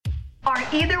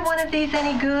either one of these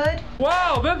any good?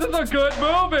 Wow, this is a good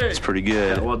movie. It's pretty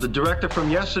good. Yeah, well, the director from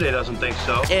yesterday doesn't think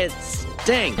so. It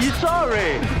stinks. You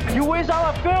sorry? You waste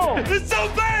our film. It's so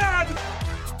bad.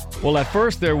 Well, at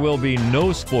first there will be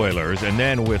no spoilers, and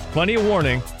then with plenty of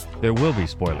warning, there will be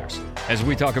spoilers. As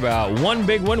we talk about one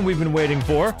big one we've been waiting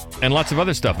for, and lots of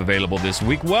other stuff available this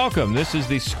week. Welcome. This is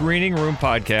the Screening Room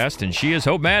Podcast, and she is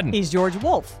Hope Madden. He's George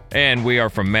Wolf. And we are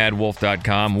from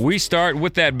madwolf.com. We start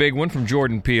with that big one from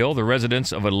Jordan Peele. The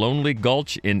residents of a lonely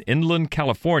gulch in inland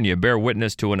California bear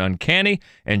witness to an uncanny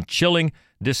and chilling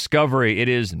discovery. It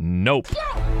is Nope.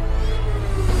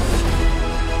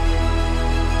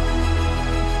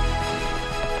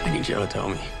 I need y'all to tell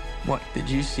me, what did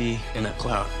you see in that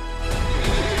cloud?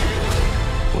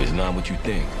 Well, it's not what you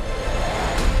think.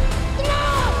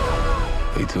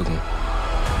 No! They took him.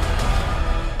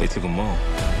 They took him all.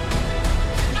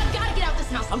 I gotta get out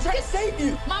this house. I'm trying to save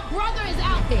you. My brother is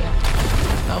out there.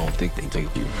 I don't think they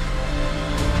take you.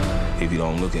 If you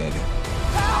don't look at it.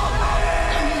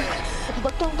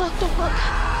 Look, don't look, don't look.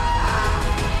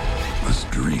 This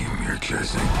dream you're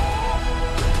chasing,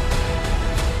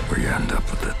 where you end up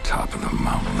at the top of the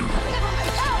mountain.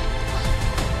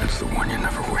 It's the one you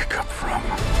never wake up from.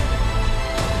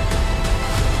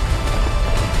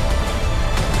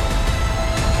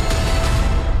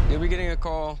 You'll be getting a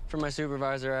call from my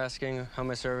supervisor asking how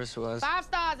my service was. 5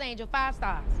 stars, Angel, 5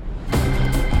 stars.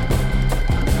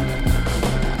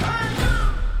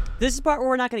 This is the part where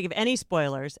we're not going to give any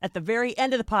spoilers. At the very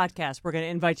end of the podcast, we're going to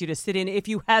invite you to sit in if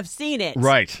you have seen it.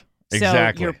 Right.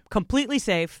 Exactly. So you're completely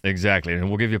safe. Exactly. And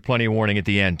we'll give you plenty of warning at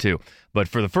the end, too. But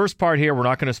for the first part here, we're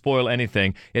not going to spoil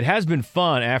anything. It has been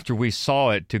fun after we saw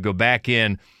it to go back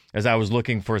in as I was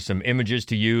looking for some images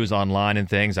to use online and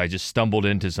things. I just stumbled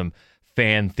into some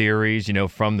fan theories,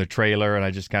 from the trailer, and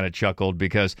I just kind of chuckled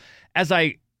because, as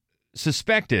I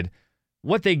suspected,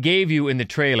 what they gave you in the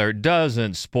trailer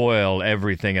doesn't spoil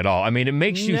everything at all. I mean, it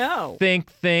makes you think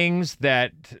things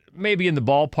that maybe in the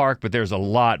ballpark, but there's a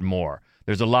lot more.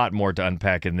 There's a lot more to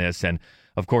unpack in this, and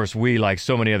of course, we, like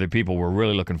so many other people, were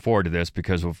really looking forward to this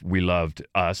because we loved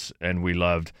Us and we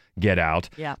loved Get Out.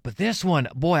 Yeah. But this one,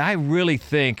 boy, I really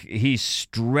think he's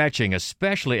stretching,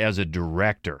 especially as a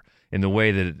director, in the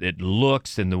way that it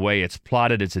looks and the way it's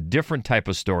plotted. It's a different type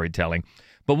of storytelling.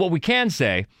 But what we can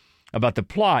say about the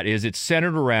plot is it's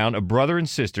centered around a brother and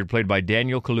sister played by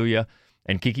Daniel Kaluuya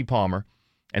and Keke Palmer,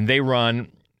 and they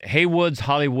run Haywood's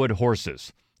Hollywood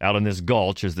Horses out in this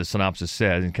gulch, as the synopsis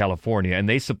says, in California, and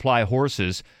they supply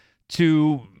horses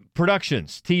to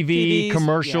productions, TVs,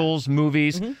 commercials,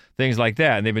 movies, things like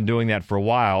that. And they've been doing that for a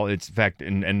while. It's, in fact,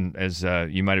 and as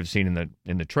you might have seen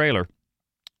in the trailer,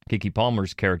 Keke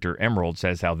Palmer's character Emerald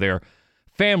says how their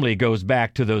family goes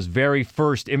back to those very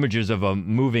first images of a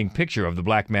moving picture of the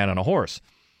black man on a horse.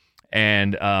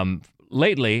 And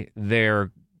lately,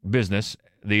 their business,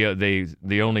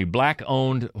 the only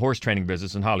black-owned horse training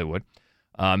business in Hollywood,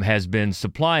 has been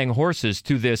supplying horses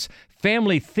to this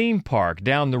family theme park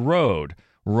down the road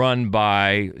run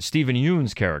by Stephen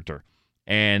Yeun's character.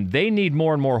 And they need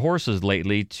more and more horses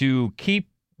lately to keep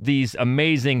these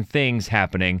amazing things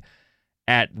happening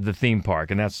at the theme park.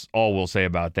 And that's all we'll say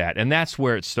about that. And that's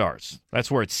where it starts.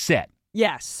 That's where it's set.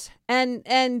 Yes. And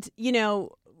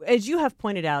as you have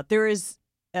pointed out, there's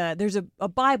a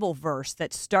Bible verse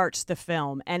that starts the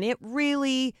film, and it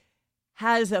really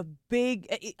has a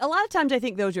lot of times I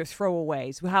think those are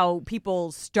throwaways, how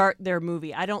people start their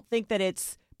movie. I don't think that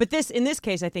but in this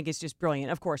case, I think it's just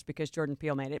brilliant, of course, because Jordan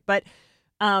Peele made it. But,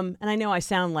 and I know I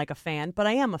sound like a fan, but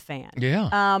I am a fan.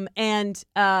 Yeah. And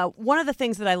one of the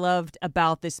things that I loved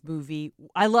about this movie,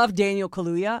 I love Daniel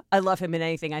Kaluuya. I love him in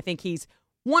anything. I think he's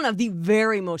one of the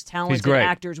very most talented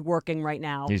actors working right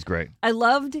now. He's great. I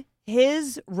loved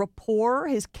his rapport,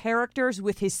 his characters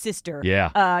with his sister,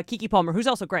 Keke Palmer, who's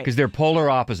also great. Because they're polar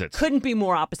opposites. Couldn't be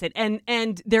more opposite.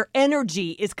 And their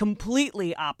energy is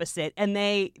completely opposite. And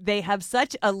they have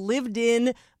such a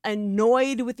lived-in,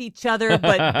 annoyed with each other,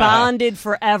 but bonded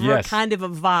forever kind of a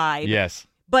vibe. Yes.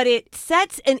 But it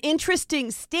sets an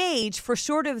interesting stage for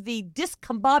sort of the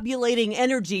discombobulating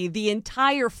energy the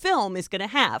entire film is going to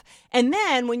have. And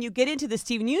then when you get into the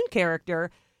Stephen Yeun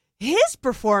character, his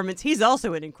performance, he's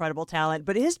also an incredible talent,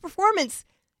 but his performance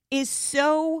is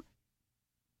so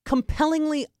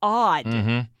compellingly odd.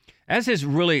 Mm-hmm. As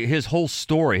his whole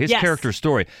story, his character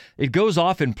story, it goes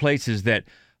off in places that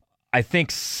I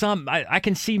think I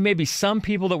can see maybe some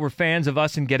people that were fans of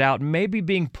Us and Get Out maybe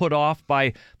being put off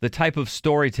by the type of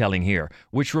storytelling here,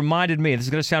 which reminded me, this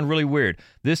is going to sound really weird,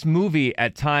 this movie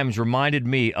at times reminded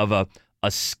me of a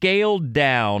scaled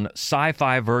down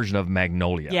sci-fi version of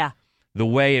Magnolia. Yeah. the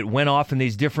way it went off in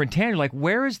these different tangents. Like,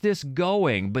 where is this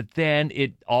going? But then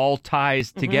it all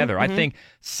ties together. I think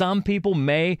some people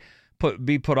may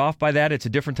be put off by that. It's a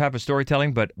different type of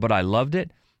storytelling, but I loved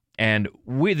it. And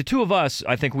the two of us,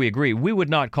 I think we agree, we would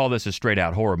not call this a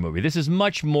straight-out horror movie. This is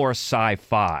much more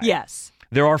sci-fi. Yes.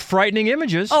 There are frightening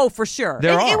images. Oh, for sure.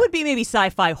 It would be maybe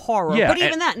sci-fi horror, yeah, but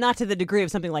even that, not to the degree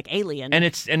of something like Alien. And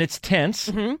it's tense,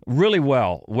 really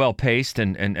well paced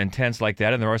and tense like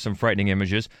that. And there are some frightening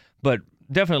images, but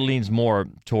definitely leans more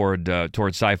toward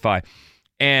sci-fi.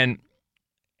 And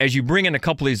as you bring in a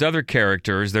couple of these other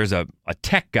characters, there's a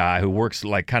tech guy who works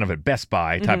like kind of at Best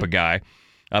Buy type of guy,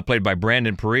 played by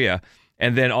Brandon Perea.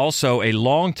 And then also a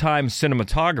longtime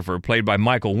cinematographer played by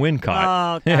Michael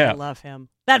Wincott. Oh, God, I love him.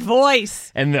 That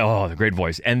voice. And the great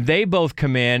voice. And they both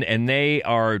come in and they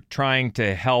are trying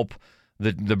to help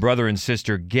the brother and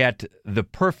sister get the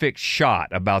perfect shot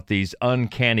about these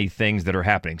uncanny things that are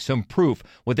happening. Some proof,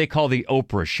 what they call the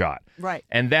Oprah shot. Right.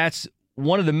 And that's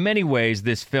one of the many ways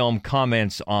this film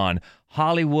comments on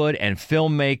Hollywood and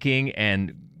filmmaking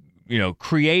and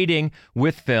creating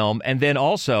with film, and then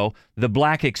also the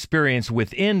black experience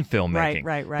within filmmaking.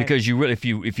 Right. Because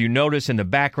if you notice in the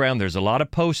background, there's a lot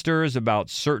of posters about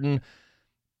certain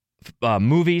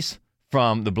movies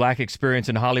from the black experience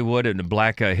in Hollywood and the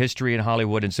black history in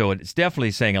Hollywood, and so it's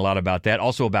definitely saying a lot about that.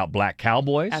 Also about black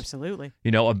cowboys. Absolutely.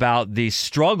 About the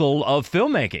struggle of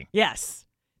filmmaking. Yes,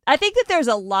 I think that there's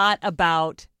a lot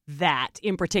about that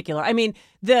in particular. I mean,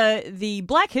 the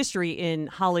black history in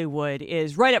Hollywood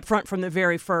is right up front from the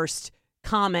very first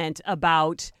comment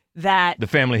about that. The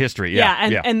family history,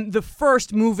 and the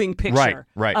first moving picture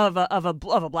right. of a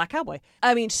black cowboy.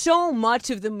 I mean, so much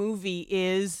of the movie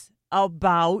is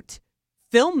about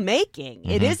filmmaking.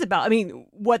 It is about, I mean,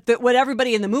 what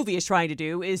everybody in the movie is trying to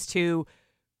do is to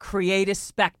create a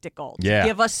spectacle, to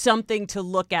give us something to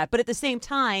look at. But at the same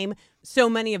time, so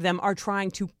many of them are trying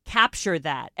to capture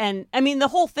that. And I mean, the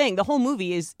whole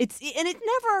movie it's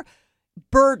never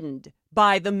burdened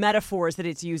by the metaphors that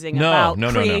it's using about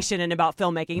creation and about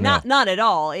filmmaking. No. Not at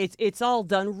all. It's all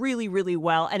done really, really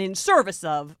well and in service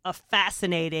of a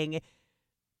fascinating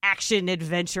action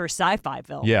adventure sci-fi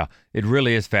film. Yeah, it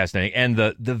really is fascinating. And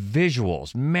the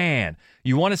visuals, man,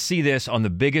 you want to see this on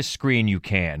the biggest screen you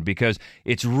can because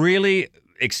it's really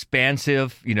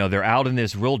expansive. They're out in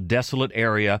this real desolate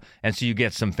area, and so you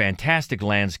get some fantastic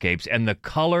landscapes and the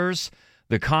colors,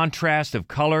 the contrast of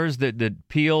colors that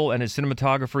Peele and his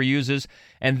cinematographer uses,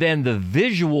 and then the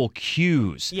visual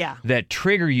cues that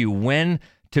trigger you when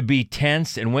to be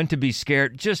tense and when to be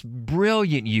scared. Just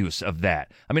brilliant use of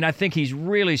that. I mean, I think he's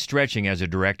really stretching as a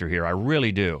director here. I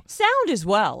really do. Sound as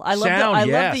well. I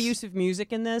love the use of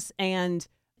music in this, and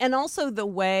also the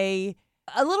way,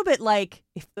 a little bit like,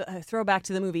 throw back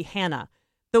to the movie Hannah,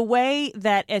 the way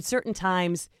that at certain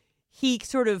times he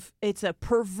it's a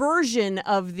perversion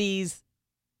of these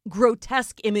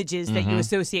grotesque images that you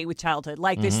associate with childhood,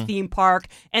 like this theme park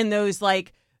and those,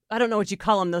 like, I don't know what you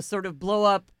call them, those sort of blow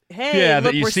up, hey,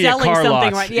 look, we're selling something,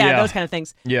 lots. right? Yeah, those kind of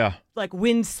things. Yeah. Like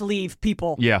wind sleeve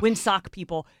people, wind sock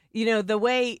people. The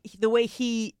way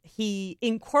he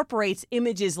incorporates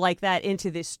images like that into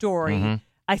this story,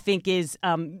 I think is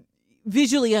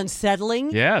visually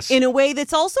unsettling. Yes. In a way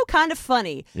that's also kind of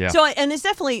funny. Yeah. So, and it's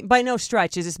definitely, by no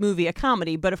stretch is this movie a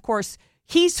comedy, but of course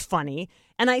he's funny.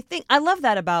 And I think I love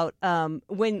that about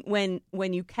when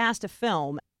you cast a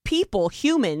film,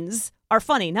 humans are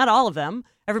funny. Not all of them.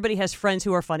 Everybody has friends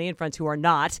who are funny and friends who are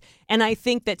not. And I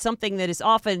think that something that is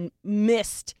often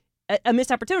a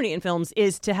missed opportunity in films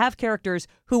is to have characters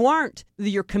who aren't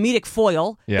your comedic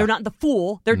foil. Yeah. They're not the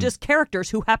fool. They're just characters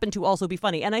who happen to also be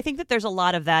funny. And I think that there's a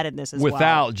lot of that in this as well.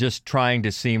 Without just trying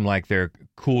to seem like they're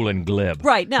cool and glib.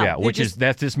 Right. No. Yeah,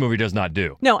 that this movie does not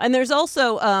do. No, and there's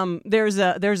also there's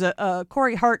a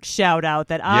Corey Hart shout out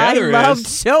that I loved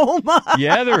so much.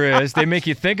 Yeah, there is. They make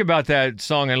you think about that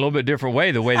song in a little bit different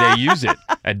way, the way they use it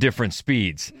at different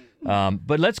speeds.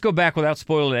 But let's go back without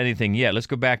spoiling anything yet. Let's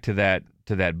go back to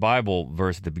that Bible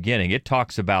verse at the beginning. It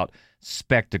talks about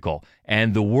spectacle,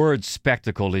 and the word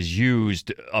spectacle is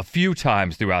used a few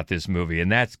times throughout this movie,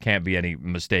 and that can't be any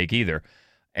mistake either.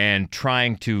 And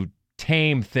trying to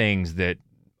tame things that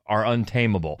are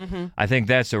untamable. Mm-hmm. I think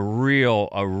that's a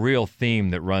real theme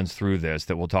that runs through this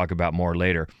that we'll talk about more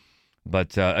later.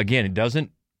 But again, it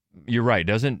doesn't. You're right.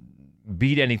 It doesn't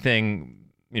beat anything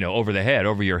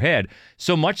over your head.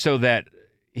 So much so that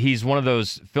he's one of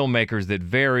those filmmakers that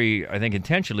very, I think,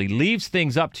 intentionally leaves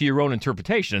things up to your own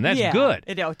interpretation, and that's good.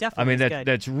 Definitely. I mean,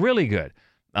 that's really good.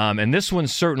 And this one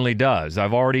certainly does.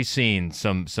 I've already seen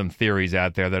some theories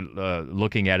out there that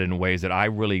looking at it in ways that I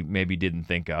really maybe didn't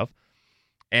think of.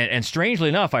 And strangely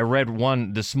enough, I read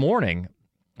one this morning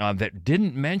that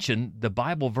didn't mention the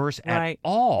Bible verse at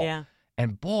all. Yeah.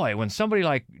 And boy, when somebody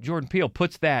like Jordan Peele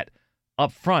puts that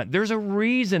up front, there's a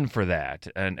reason for that,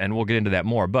 and we'll get into that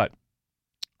more. But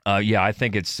I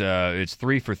think it's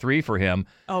 3 for 3 for him.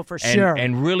 Oh, for sure.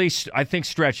 And really, I think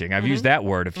stretching. I've used that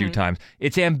word a few times.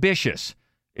 It's ambitious.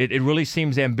 It really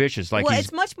seems ambitious. Like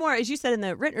it's much more, as you said in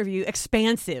the written review,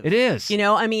 expansive. It is.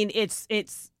 I mean, it's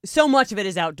so much of it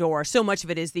is outdoor. So much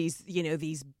of it is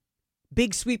these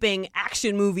big sweeping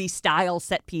action movie style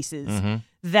set pieces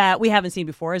that we haven't seen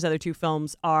before, as other two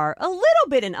films are a little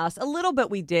bit in Us, a little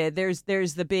bit we did. There's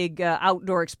the big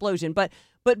outdoor explosion, but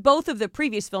both of the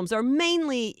previous films are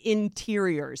mainly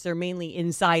interiors. They're mainly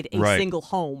inside a single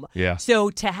home. Yeah. So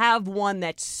to have one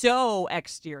that's so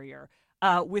exterior,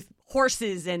 with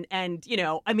horses and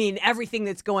I mean everything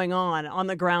that's going on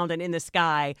the ground and in the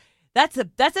sky, that's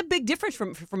a big difference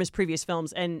from his previous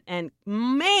films, and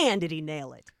man, did he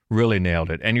nail it. Really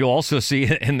nailed it. And you'll also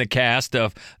see in the cast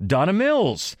of Donna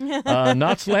Mills.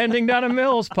 Knots Landing Donna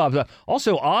Mills pops up.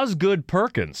 Also, Osgood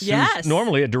Perkins, who's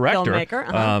normally a director.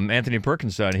 Filmmaker. Anthony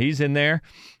Perkins' son. He's in there.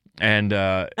 And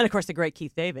of course, the great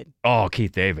Keith David. Oh,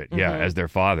 Keith David, as their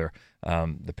father,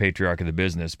 the patriarch of the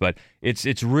business. But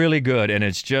it's really good, and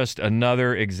it's just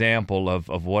another example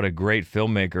of what a great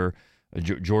filmmaker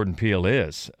Jordan Peele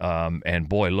is. And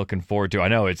boy, looking forward to. I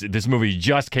know this movie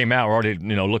just came out. We're already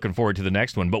looking forward to the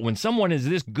next one. But when someone is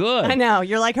this good, I know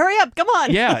you're like, hurry up, come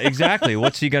on. Yeah, exactly.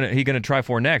 What's he gonna try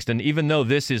for next? And even though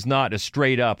this is not a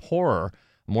straight up horror,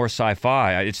 more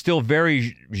sci-fi, it's still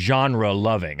very genre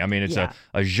loving. I mean, it's a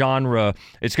genre.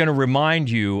 It's going to remind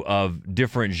you of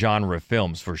different genre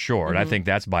films for sure. And I think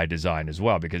that's by design as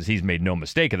well, because he's made no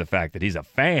mistake of the fact that he's a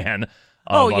fan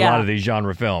of a lot of these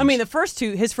genre films. I mean, his first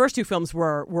two films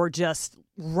were just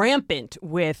rampant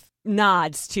with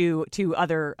nods to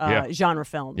other genre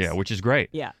films. Yeah, which is great.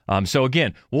 Yeah. So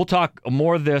again, we'll talk a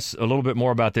little bit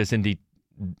more about this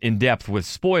in depth with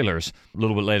spoilers a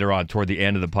little bit later on toward the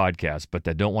end of the podcast, but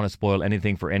I don't want to spoil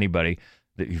anything for anybody.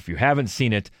 If you haven't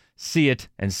seen it, see it,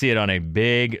 and see it on a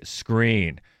big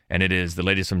screen. And it is the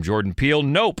latest from Jordan Peele,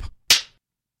 Nope.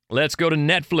 Let's go to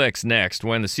Netflix next,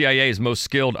 when the CIA's most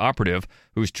skilled operative,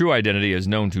 whose true identity is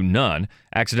known to none,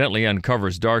 accidentally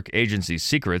uncovers dark agency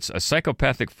secrets. A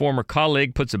psychopathic former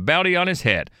colleague puts a bounty on his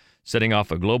head, setting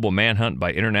off a global manhunt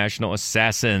by international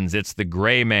assassins. It's the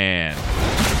Gray Man.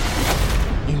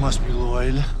 You must be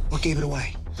Lloyd. What gave it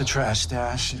away? The trash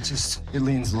stash. It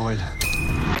leans Lloyd.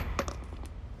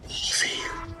 Easy.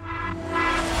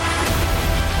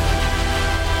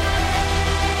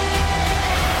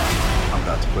 I'm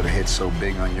about to put a hit so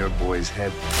big on your boy's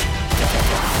head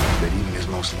that even his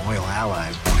most loyal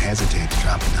allies won't hesitate to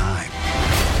drop a dime.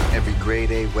 Every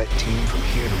grade A wet team from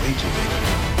here to Reykjavik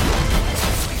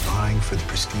will be vying for the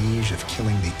prestige of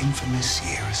killing the infamous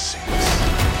Sierra Six.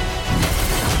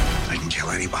 I can kill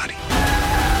anybody.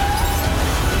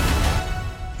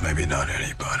 Maybe not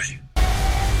anybody.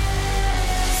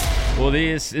 Well,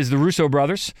 this is the Russo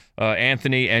brothers,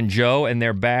 Anthony and Joe, and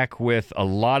they're back with a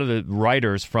lot of the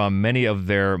writers from many of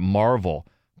their Marvel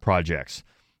projects.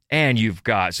 And you've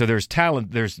got, so there's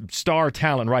talent, there's star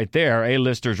talent right there,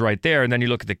 A-listers right there, and then you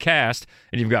look at the cast,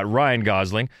 and you've got Ryan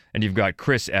Gosling, and you've got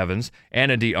Chris Evans,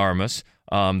 Ana de Armas,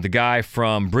 the guy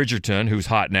from Bridgerton, who's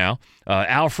hot now,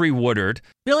 Alfre Woodard,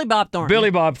 Billy Bob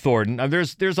Thornton.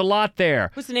 There's a lot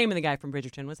there. What's the name of the guy from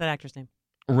Bridgerton? What's that actor's name?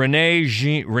 Rene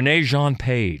Jean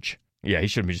Page. Yeah, he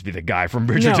shouldn't just be the guy from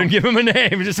Bridgerton. No. Give him a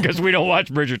name just because we don't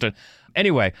watch Bridgerton.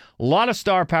 Anyway, a lot of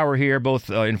star power here, both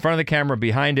in front of the camera,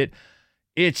 behind it.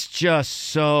 It's just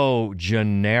so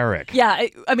generic. Yeah,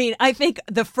 I mean, I think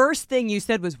the first thing you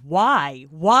said was why?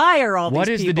 Why are all these people? What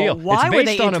is the deal? Why it's were they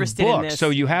based on interested a book, in this? so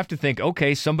you have to think,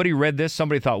 okay, somebody read this,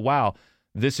 somebody thought, wow,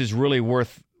 this is really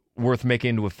worth making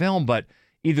into a film, but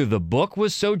either the book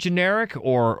was so generic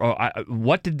or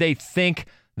what did they think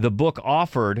the book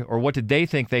offered, or what did they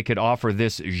think they could offer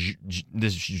this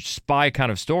spy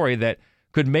kind of story that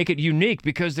could make it unique?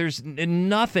 Because there's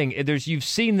nothing. You've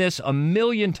seen this a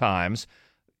million times.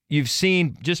 You've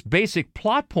seen just basic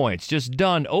plot points just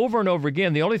done over and over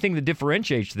again. The only thing that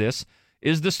differentiates this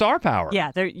is the star power.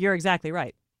 Yeah, you're exactly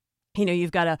right. You know,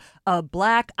 you've got a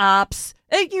black ops,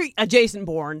 a Jason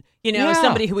Bourne,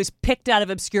 somebody who was picked out of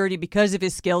obscurity because of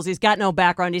his skills. He's got no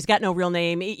background. He's got no real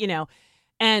name,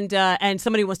 and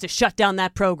somebody wants to shut down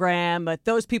that program, but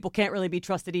those people can't really be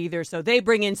trusted either, so they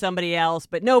bring in somebody else,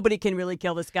 but nobody can really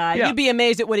kill this guy. Yeah. You'd be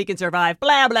amazed at what he can survive,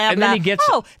 blah, blah, and blah. Then he gets,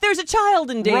 there's a child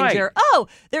in danger. Right. Oh,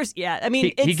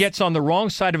 he gets on the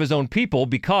wrong side of his own people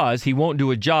because he won't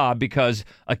do a job because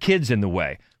a kid's in the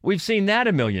way. We've seen that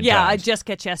a million Yeah, times.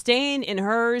 Jessica Chastain in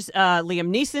hers.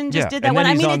 Liam Neeson just did that and one.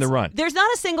 then he's I mean, on the run. There's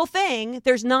not a single thing.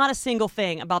 There's not a single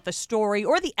thing about the story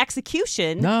or the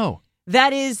execution No.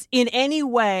 that is in any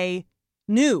way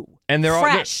new. And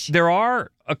fresh. There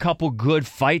are a couple good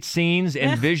fight scenes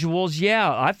and visuals.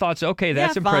 Yeah, I thought so. Okay,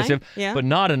 that's impressive, but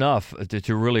not enough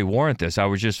to really warrant this. I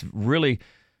was just really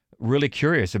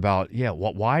curious about,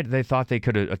 why they thought they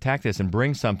could attack this and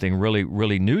bring something really,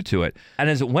 really new to it. And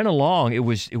as it went along, it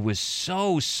was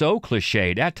so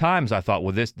cliched. At times, I thought,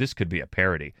 well, this could be a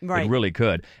parody. Right. It really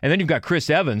could. And then you've got Chris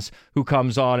Evans, who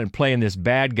comes on and playing this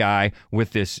bad guy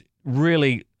with this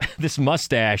this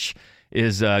mustache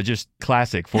is just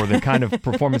classic for the kind of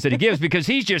performance that he gives, because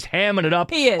he's just hamming it up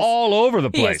all over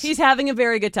the place. He's having a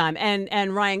very good time.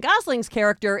 And Ryan Gosling's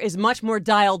character is much more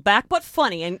dialed back, but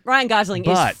funny. And Ryan Gosling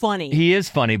is funny. He is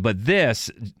funny, but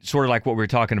this, sort of like what we were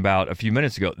talking about a few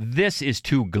minutes ago, this is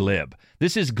too glib.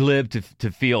 This is glib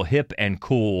to feel hip and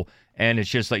cool, and it's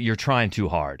just like you're trying too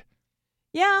hard.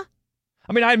 Yeah.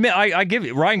 I mean, I admit, I give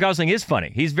you, Ryan Gosling is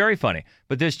funny. He's very funny.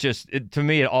 But this just, to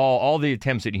me, all the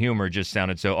attempts at humor just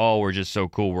sounded so, we're just so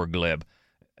cool, we're glib.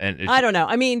 And I don't know.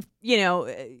 I mean,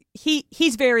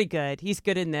 he's very good. He's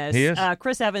good in this. He is.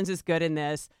 Chris Evans is good in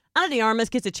this. Ana de Armas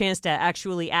gets a chance to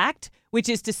actually act, which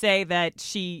is to say that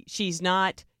she's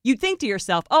not. You'd think to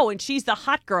yourself, and she's the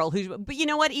hot girl but you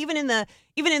know what? Even in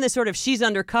the sort of she's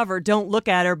undercover, don't look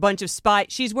at her, bunch of spy,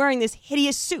 she's wearing this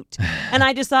hideous suit. And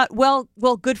I just thought, well,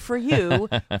 good for you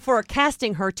for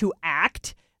casting her to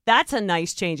act. That's a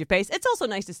nice change of pace. It's also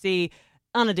nice to see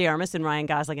Ana de Armas and Ryan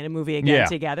Gosling in a movie again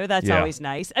together. That's always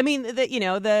nice. I mean,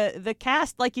 the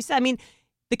cast, like you said, I mean,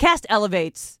 the cast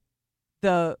elevates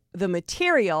the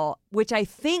material, which I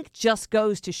think just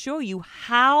goes to show you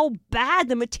how bad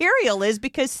the material is,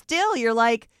 because still you're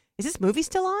like, is this movie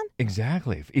still on?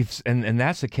 Exactly. And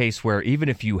that's a case where even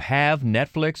if you have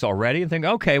Netflix already and think,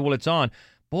 okay, well, it's on,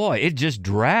 boy, it just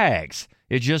drags.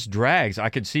 It just drags. I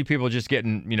could see people just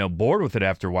getting, bored with it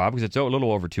after a while, because it's a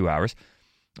little over 2 hours.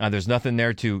 There's nothing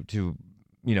there to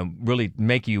really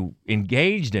make you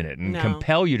engaged in it and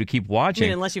compel you to keep watching. I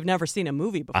mean, unless you've never seen a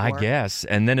movie before. I guess.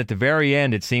 And then at the very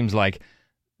end, it seems like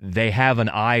they have an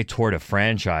eye toward a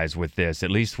franchise with this, at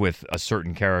least with a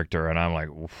certain character. And I'm like,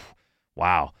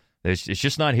 wow, it's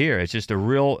just not here. It's just a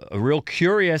real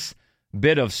curious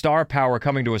bit of star power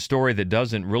coming to a story that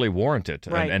doesn't really warrant it,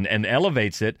 right, and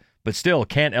elevates it, but still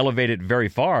can't elevate it very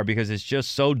far because it's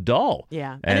just so dull.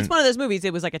 Yeah. And it's one of those movies,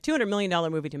 it was like a $200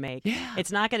 million movie to make. Yeah.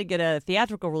 It's not going to get a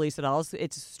theatrical release at all.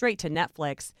 It's straight to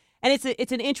Netflix. And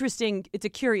it's a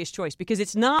curious choice, because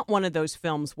it's not one of those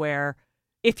films where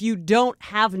if you don't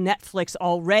have Netflix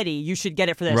already, you should get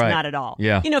it for this. Right. Not at all.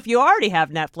 Yeah. If you already have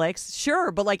Netflix,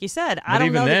 sure. But like you said, I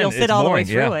don't know that you'll fit it's all boring.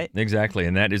 the way through it. Exactly.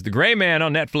 And that is The Gray Man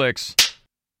on Netflix.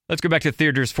 Let's go back to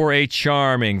theaters for a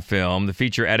charming film, the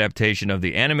feature adaptation of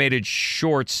the animated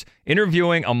shorts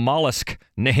interviewing a mollusk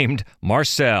named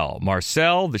Marcel.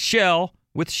 Marcel the shell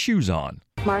with shoes on.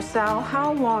 Marcel,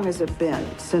 how long has it been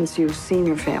since you've seen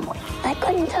your family? I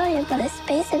couldn't tell you, but the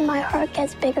space in my heart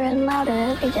gets bigger and louder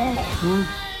every day.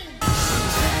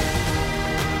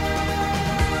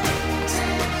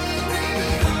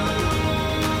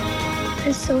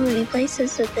 There's so many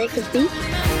places that they could be.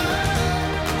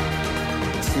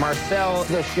 Marcel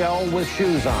the shell with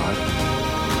shoes on.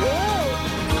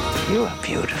 Whoa. You are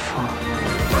beautiful.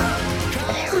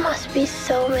 There must be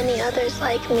so many others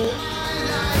like me.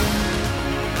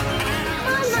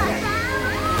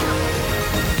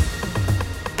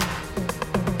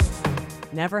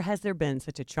 Never has there been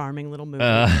such a charming little movie.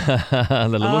 The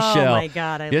little shell. Oh, my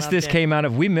God, I Yes, loved this it. came out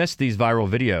of, we missed these viral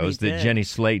videos We that did. Jenny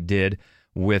Slate did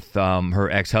with her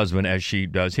ex-husband, as she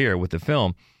does here with the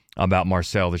film, about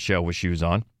Marcel the shell with shoes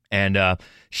on. And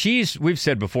we've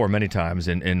said before many times,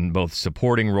 in both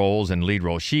supporting roles and lead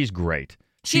roles, she's great.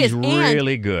 She's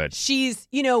really good. She's,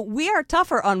 we are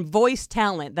tougher on voice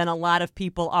talent than a lot of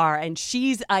people are, and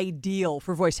she's ideal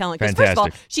for voice talent. Because first of all,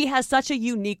 she has such a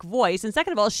unique voice, and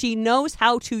second of all, she knows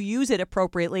how to use it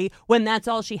appropriately when that's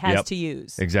all she has to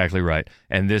use. Exactly right.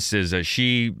 And this is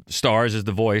she stars as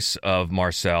the voice of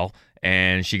Marcel,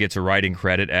 and she gets a writing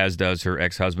credit, as does her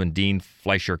ex-husband, Dean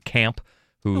Fleischer Camp,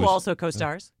 who also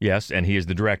co-stars. Yes, and he is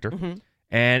the director. Mm-hmm.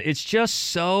 And it's just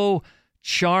so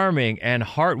charming and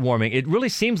heartwarming. It really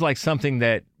seems like something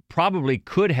that probably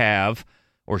could have,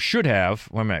 or should have,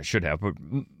 but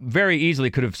very easily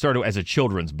could have started as a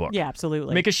children's book. Yeah,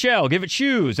 absolutely. Make a shell, give it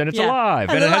shoes, and it's alive,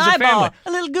 and it has eyeball, a family.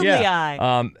 A little googly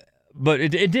eye. But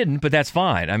it didn't, but that's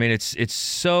fine. I mean, it's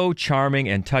so charming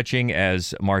and touching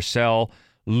as Marcel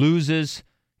loses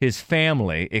his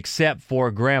family, except for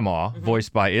Grandma,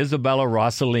 voiced by Isabella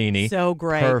Rossellini. So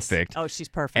great. Perfect. Oh, she's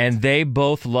perfect. And they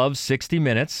both love 60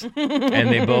 Minutes, and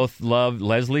they both love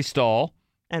Leslie Stahl.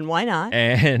 And why not?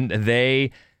 And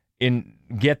they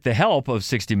get the help of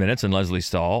 60 Minutes and Leslie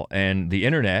Stahl and the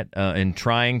internet in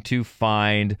trying to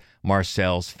find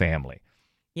Marcel's family.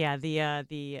 Yeah,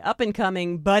 the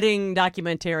up-and-coming, budding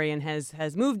documentarian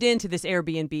has moved into this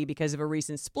Airbnb because of a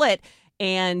recent split.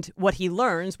 And what he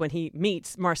learns when he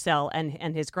meets Marcel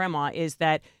and his grandma is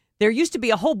that there used to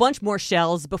be a whole bunch more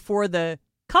shells before the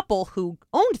couple who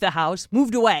owned the house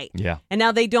moved away. Yeah. And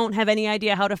now they don't have any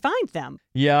idea how to find them.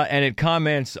 Yeah, and it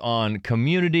comments on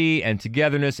community and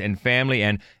togetherness and family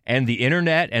and the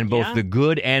internet and both the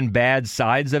good and bad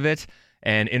sides of it.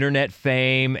 And internet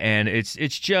fame, and it's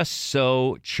just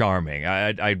so charming.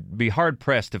 I'd be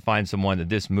hard-pressed to find someone that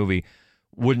this movie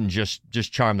wouldn't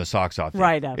just charm the socks off you.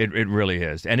 Right. It really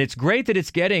is. And it's great that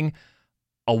it's getting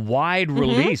a wide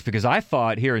release, because I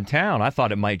thought here in town,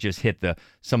 it might just hit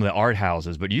some of the art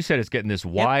houses. But you said it's getting this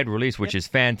wide release, which is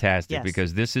fantastic,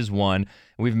 because this is one,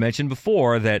 we've mentioned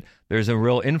before that there's a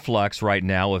real influx right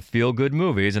now of feel-good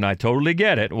movies, and I totally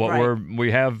get it,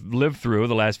 we have lived through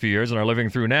the last few years and are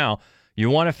living through now. You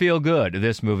want to feel good.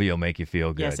 This movie will make you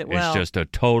feel good. Yes, it will. It's just a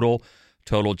total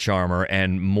charmer,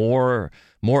 and more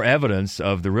evidence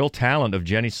of the real talent of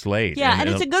Jenny Slate. Yeah, and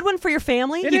it's a good one for your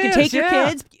family. You can take your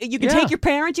kids, you can take your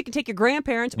parents, you can take your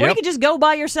grandparents, or you can just go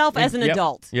by yourself as an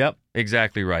adult. Yep,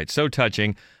 exactly right. So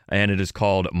touching, and it is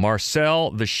called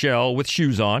Marcel the Shell with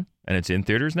Shoes On, and it's in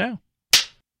theaters now.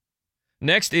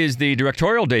 Next is the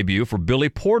directorial debut for Billy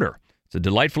Porter. It's a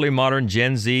delightfully modern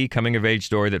Gen Z coming-of-age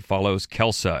story that follows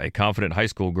Kelsa, a confident high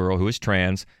school girl who is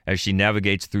trans, as she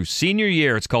navigates through senior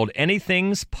year. It's called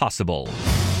Anything's Possible.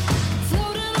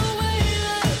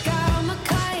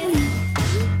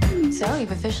 So,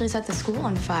 you've officially set the school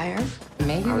on fire.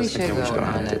 Maybe we should go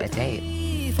on a date.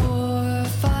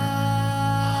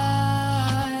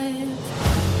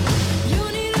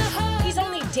 He's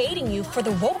only dating you for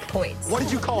the woke points. What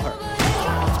did you call her?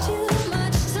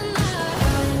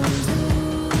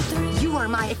 You are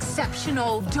my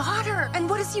exceptional daughter, and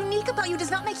what is unique about you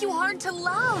does not make you hard to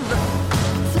love.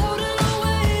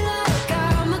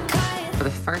 For the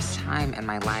first time in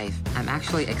my life, I'm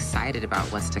actually excited about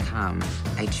what's to come.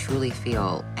 I truly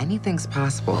feel anything's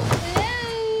possible.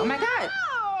 Oh my God!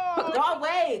 No,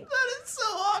 wait! That is so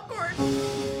awkward.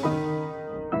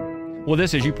 Well,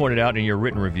 this, as you pointed out in your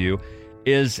written review,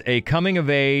 is a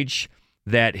coming-of-age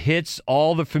that hits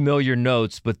all the familiar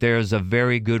notes, but there's a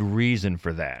very good reason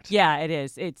for that. Yeah, it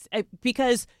is. It's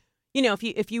because,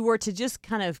 if you were to just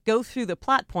kind of go through the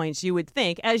plot points, you would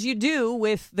think, as you do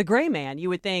with The Gray Man, you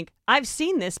would think, I've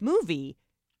seen this movie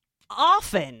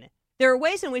often. There are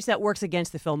ways in which that works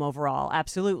against the film overall,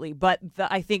 absolutely. But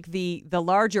I think the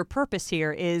larger purpose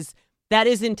here is that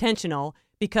is intentional,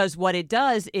 because what it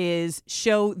does is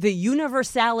show the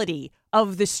universality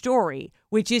of the story,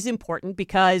 which is important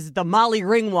because the Molly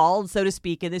Ringwald, so to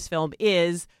speak, in this film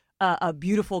is a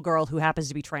beautiful girl who happens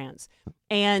to be trans.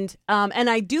 And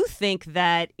I do think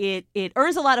that it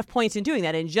earns a lot of points in doing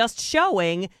that, and just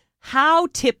showing how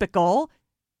typical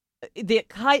the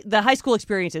high school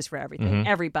experience is for everything.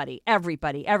 Mm-hmm.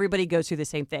 Everybody goes through the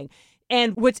same thing.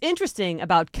 And what's interesting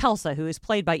about Kelsa, who is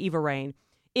played by Eva Rain,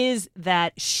 is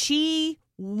that she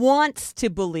wants to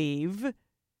believe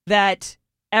that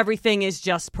everything is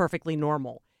just perfectly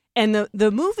normal. And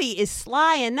the movie is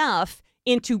sly enough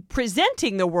into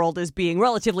presenting the world as being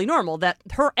relatively normal, that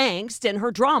her angst and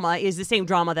her drama is the same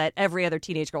drama that every other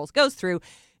teenage girl goes through.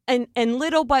 And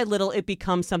little by little, it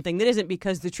becomes something that isn't,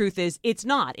 because the truth is it's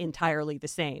not entirely the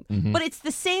same. Mm-hmm. But it's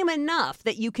the same enough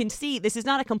that you can see this is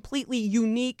not a completely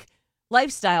unique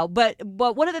lifestyle. But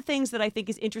one of the things that I think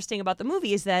is interesting about the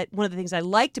movie is that one of the things I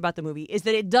liked about the movie is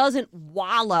that it doesn't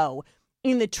wallow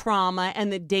in the trauma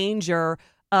and the danger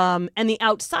and the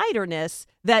outsiderness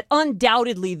that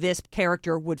undoubtedly this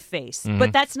character would face. Mm-hmm.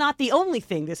 But that's not the only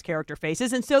thing this character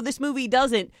faces. And so this movie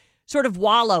doesn't sort of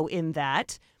wallow in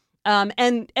that.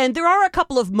 And there are a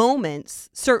couple of moments,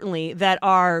 certainly, that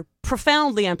are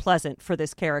profoundly unpleasant for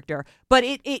this character. But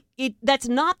it that's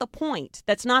not the point.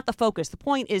 That's not the focus. The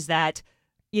point is that,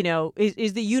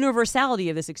 is the universality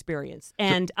of this experience.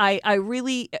 And I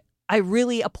really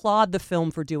applaud the film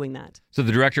for doing that. So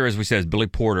the director, as we said, is Billy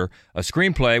Porter. A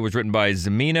screenplay was written by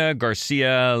Ximena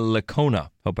Garcia Lecona.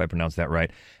 Hope I pronounced that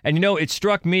right. And, it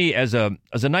struck me as a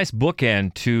nice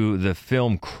bookend to the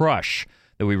film Crush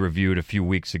that we reviewed a few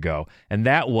weeks ago. And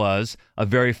that was a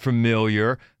very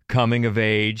familiar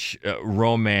coming-of-age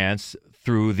romance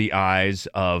through the eyes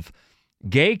of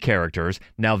gay characters.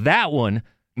 Now, that one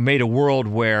made a world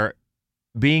where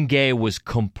being gay was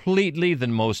completely the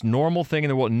most normal thing in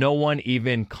the world. No one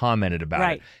even commented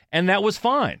about it. And that was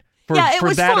fine. It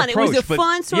was fun. Approach. It was a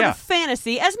fun sort of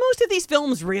fantasy, as most of these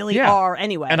films really are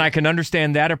anyway. And I can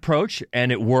understand that approach,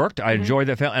 and it worked. I enjoyed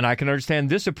that film, and I can understand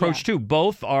this approach too.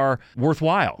 Both are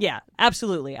worthwhile. Yeah,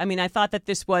 absolutely. I mean, I thought that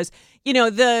this was,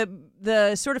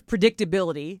 the sort of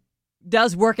predictability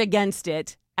does work against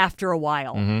it after a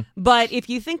while. But if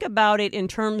you think about it in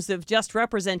terms of just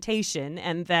representation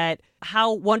and that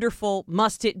how wonderful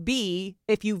must it be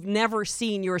if you've never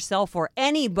seen yourself or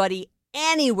anybody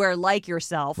anywhere like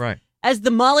yourself as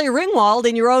the Molly Ringwald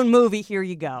in your own movie, here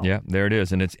you go. Yeah, there it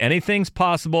is. And it's Anything's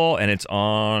Possible, and it's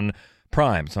on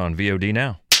Prime. It's on VOD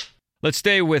now. Let's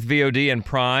stay with VOD and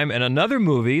Prime and another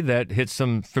movie that hits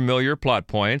some familiar plot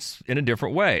points in a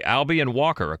different way. Albie and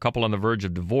Walker, a couple on the verge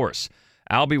of divorce.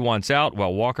 Albie wants out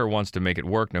while Walker wants to make it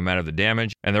work no matter the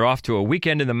damage, and they're off to a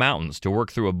weekend in the mountains to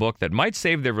work through a book that might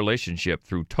save their relationship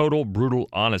through total, brutal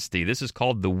honesty. This is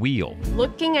called The Wheel.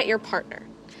 Looking at your partner,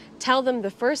 tell them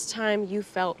the first time you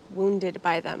felt wounded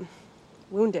by them.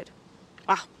 Wounded.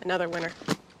 Wow, another winner.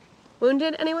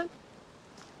 Wounded, anyone?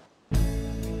 So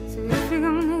if you're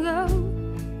gonna go,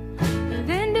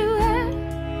 then do it.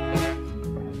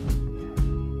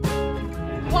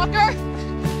 Walker!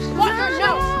 Walker,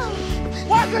 no!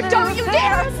 Walker, don't you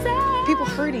dare! People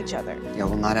hurt each other. Yeah,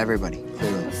 well, not everybody,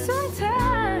 clearly.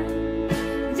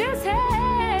 Sometimes just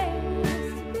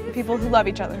has People who love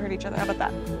each other hurt each other. How about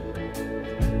that?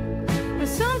 but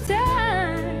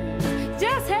sometimes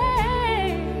just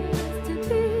has to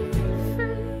be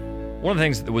free. One of the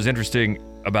things that was interesting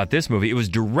about this movie, it was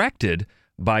directed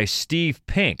by Steve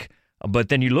Pink, but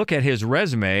then you look at his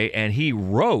resume and he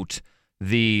wrote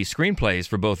the screenplays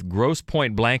for both Grosse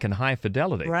Point Blank and High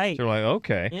Fidelity. Right. So you're like,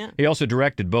 okay. Yeah. He also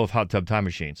directed both Hot Tub Time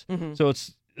Machines. So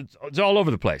it's all over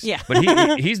the place. Yeah.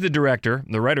 But he's the director.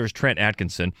 The writer is Trent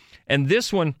Atkinson. And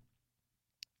this one,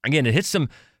 again, it hits some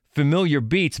familiar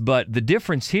beats, but the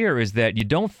difference here is that you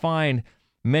don't find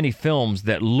many films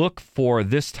that look for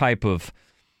this type of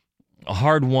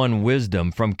hard-won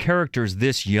wisdom from characters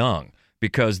this young,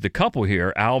 because the couple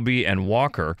here, Albie and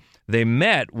Walker, they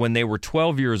met when they were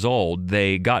 12 years old.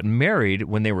 They got married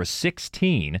when they were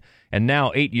 16, and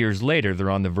now 8 years later,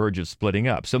 they're on the verge of splitting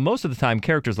up. So most of the time,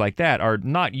 characters like that are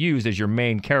not used as your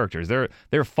main characters.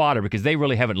 They're fodder because they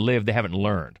really haven't lived, they haven't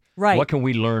learned. Right. What can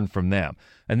we learn from them?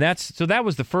 And that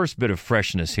was the first bit of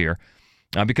freshness here,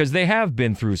 because they have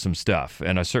been through some stuff,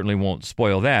 and I certainly won't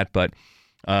spoil that, but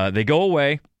they go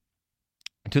away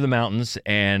to the mountains,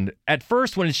 and at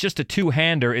first, when it's just a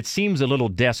two-hander, it seems a little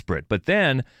desperate, but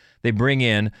then they bring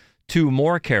in two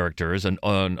more characters, an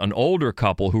older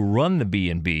couple who run the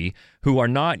B&B, who are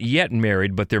not yet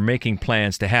married, but they're making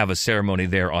plans to have a ceremony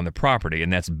there on the property,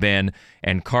 and that's Ben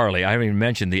and Carly. I haven't even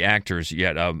mentioned the actors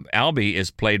yet. Albie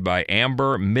is played by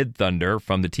Amber Midthunder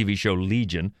from the TV show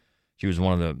Legion. She was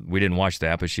we didn't watch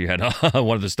that, but she had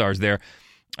one of the stars there.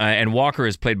 And Walker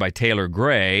is played by Taylor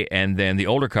Gray, and then the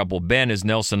older couple, Ben is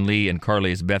Nelson Lee, and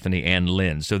Carly is Bethany Ann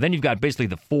Lynn. So then you've got basically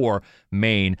the four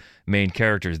main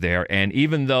characters there. And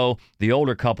even though the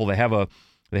older couple, they have a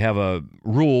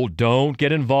rule: don't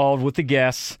get involved with the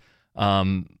guests.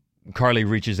 Carly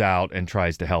reaches out and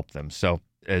tries to help them. So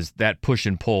as that push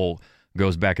and pull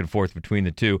goes back and forth between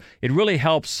the two, it really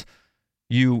helps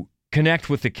you connect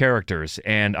with the characters.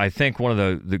 And I think one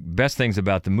of the best things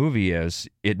about the movie is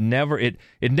it never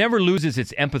loses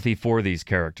its empathy for these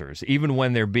characters. Even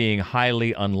when they're being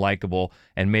highly unlikable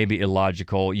and maybe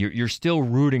illogical, you're still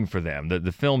rooting for them.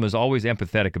 The film is always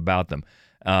empathetic about them,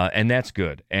 and that's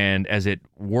good. And as it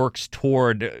works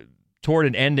toward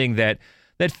an ending that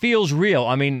feels real.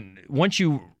 I mean, once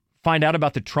you find out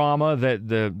about the trauma that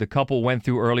the couple went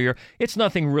through earlier, it's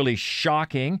nothing really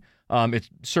shocking. It's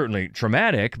certainly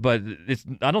traumatic, but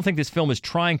I don't think this film is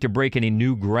trying to break any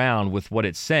new ground with what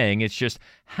it's saying. It's just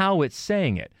how it's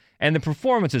saying it. And the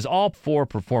performances, all four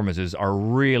performances, are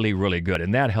really, really good,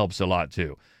 and that helps a lot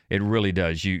too. It really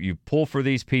does. You pull for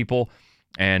these people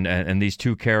and these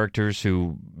two characters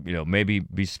who maybe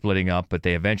be splitting up, but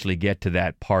they eventually get to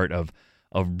that part of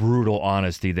brutal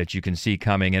honesty that you can see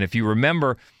coming. And if you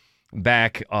remember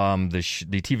back the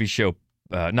TV show.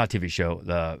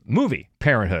 The movie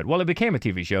Parenthood. Well, it became a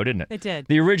TV show, didn't it? It did.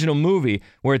 The original movie,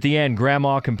 where at the end,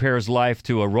 Grandma compares life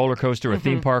to a roller coaster, a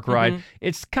theme park ride.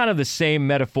 It's kind of the same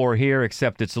metaphor here,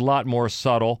 except it's a lot more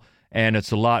subtle, and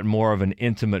it's a lot more of an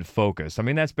intimate focus. I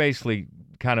mean, that's basically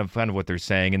kind of what they're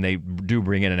saying, and they do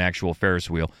bring in an actual Ferris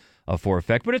wheel for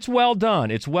effect. But it's well done.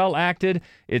 It's well acted.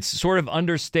 It's sort of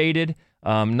understated.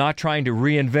 Not trying to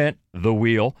reinvent the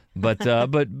wheel, but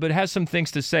but has some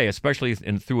things to say, especially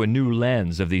through a new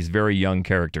lens of these very young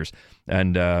characters.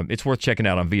 And it's worth checking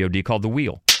out on VOD, called The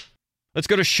Wheel. Let's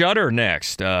go to Shudder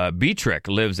next. Beatrix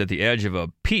lives at the edge of a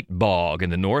peat bog in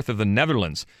the north of the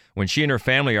Netherlands. When she and her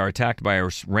family are attacked by a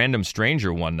random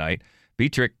stranger one night,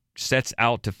 Beatrix sets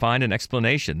out to find an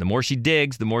explanation. The more she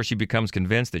digs, the more she becomes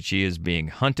convinced that she is being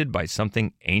hunted by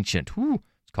something ancient. Whew,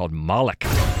 it's called Moloch.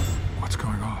 What's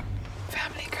going on?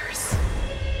 Family curse.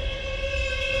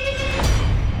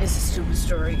 It's a stupid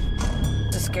story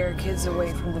to scare kids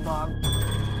away from the bog.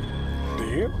 Do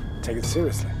you? Take it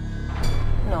seriously.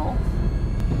 No.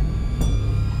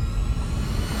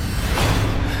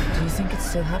 Do you think it's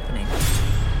still happening?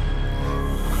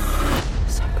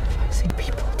 Sacrificing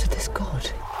people to this god.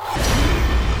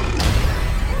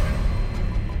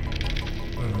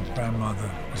 Little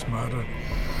grandmother was murdered.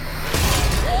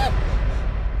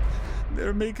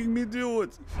 They're making me do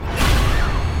it.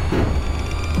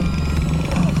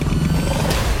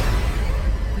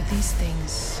 With these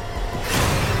things,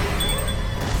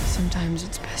 sometimes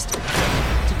it's best to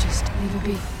just leave it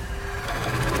be.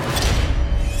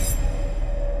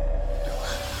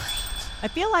 I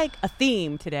feel like a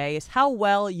theme today is how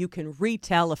well you can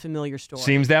retell a familiar story.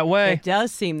 Seems that way. It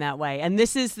does seem that way, and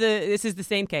this is the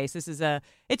same case. It's a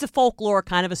folklore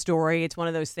kind of a story. It's one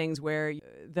of those things where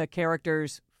the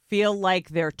characters feel like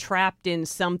they're trapped in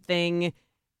something,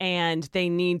 and they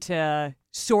need to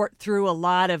sort through a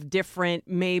lot of different,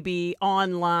 maybe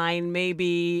online,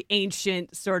 maybe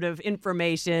ancient sort of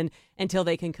information until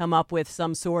they can come up with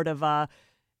some sort of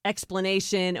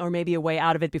explanation or maybe a way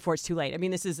out of it before it's too late. I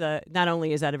mean, this is not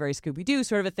only is that a very Scooby-Doo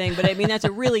sort of a thing, but I mean, that's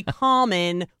a really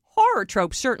common horror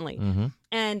trope, certainly. Mm-hmm.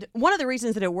 And one of the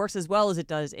reasons that it works as well as it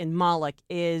does in Moloch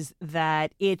is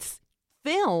that it's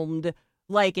filmed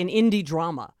like an indie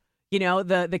drama. You know,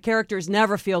 the characters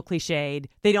never feel cliched.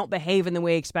 They don't behave in the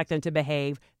way you expect them to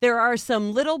behave. There are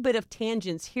some little bit of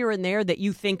tangents here and there that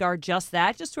you think are just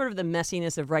that, just sort of the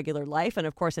messiness of regular life. And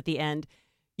of course, at the end,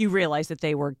 you realize that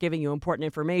they were giving you important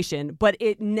information, but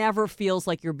it never feels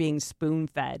like you're being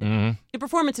spoon-fed. Mm-hmm. The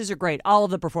performances are great. All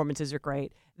of the performances are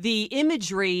great. The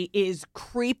imagery is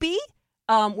creepy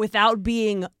without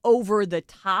being over the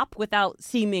top, without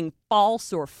seeming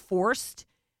false or forced.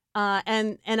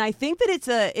 And I think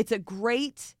that it's a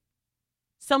great,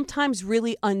 sometimes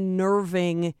really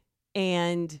unnerving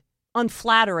and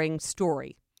unflattering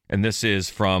story. And this is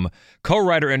from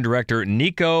co-writer and director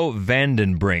Nico van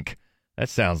den Brink. That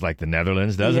sounds like the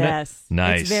Netherlands, doesn't it? Yes.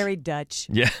 Nice. It's very Dutch.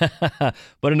 Yeah.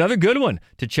 But another good one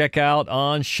to check out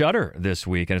on Shudder this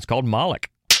week, and it's called Moloch.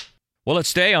 Well, let's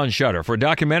stay on Shudder for a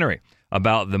documentary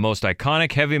about the most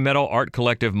iconic heavy metal art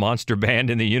collective monster band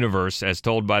in the universe, as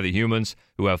told by the humans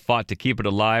who have fought to keep it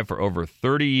alive for over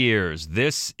 30 years.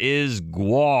 This is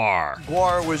Gwar.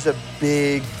 Gwar was a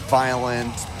big,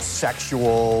 violent,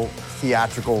 sexual,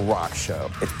 theatrical rock show.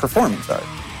 It's performance art,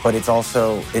 but it's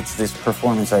this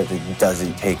performance art that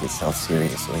doesn't take itself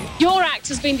seriously. Your act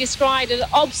has been described as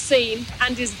obscene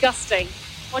and disgusting.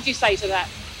 What do you say to that?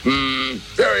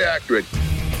 Very accurate.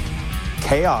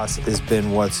 Chaos has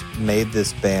been what's made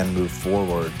this band move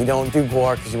forward. You don't do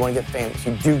Gwar because you want to get famous.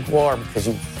 You do Gwar because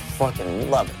you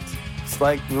fucking love it. It's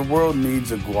like the world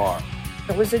needs a Gwar.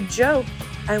 It was a joke,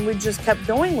 and we just kept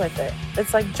going with it.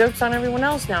 It's like jokes on everyone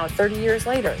else now, 30 years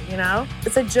later, you know?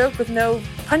 It's a joke with no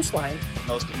punchline.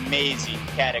 Most amazing,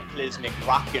 cataclysmic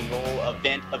rock and roll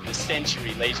event of the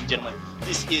century, ladies and gentlemen.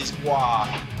 This is Gwar.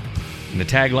 And the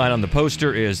tagline on the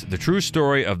poster is the true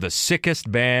story of the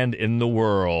sickest band in the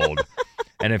world.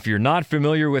 And if you're not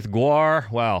familiar with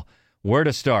Gwar, well, where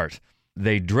to start?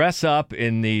 They dress up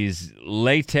in these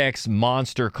latex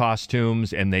monster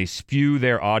costumes and they spew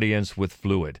their audience with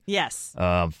fluid. Yes.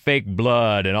 Fake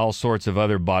blood and all sorts of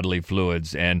other bodily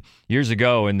fluids. And years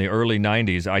ago in the early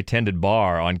 90s, I tended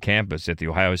bar on campus at The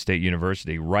Ohio State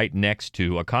University right next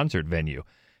to a concert venue.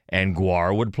 And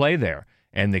Gwar would play there.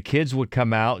 And the kids would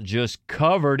come out just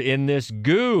covered in this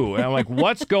goo. And I'm like,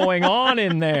 what's going on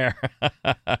in there?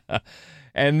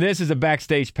 And this is a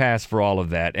backstage pass for all of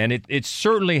that. And it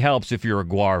certainly helps if you're a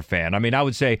Gwar fan. I mean, I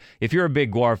would say if you're a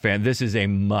big Gwar fan, this is a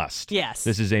must. Yes.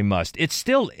 This is a must. It's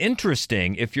still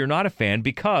interesting if you're not a fan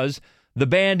because the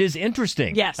band is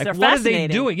interesting. Yes, like, they're what fascinating. are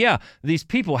they doing? Yeah, these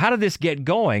people, how did this get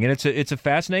going? And it's a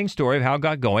fascinating story of how it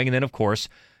got going. And then, of course,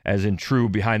 as in true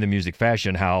behind the music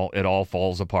fashion, how it all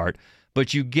falls apart.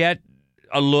 But you get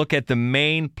a look at the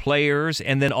main players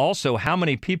and then also how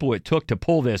many people it took to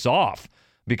pull this off.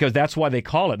 Because that's why they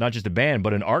call it not just a band,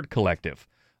 but an art collective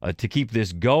to keep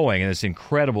this going and this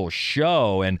incredible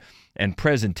show and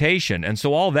presentation. And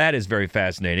so all that is very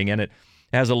fascinating. And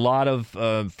Has a lot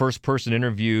of first-person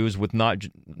interviews with not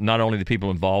only the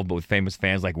people involved, but with famous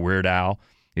fans like Weird Al.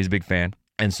 He's a big fan,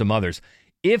 and some others.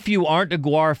 If you aren't a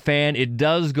Gwar fan, it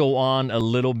does go on a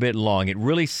little bit long. It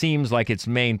really seems like its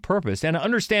main purpose, and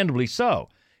understandably so,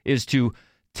 is to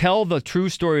tell the true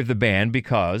story of the band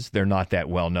because they're not that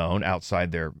well known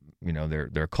outside their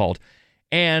cult,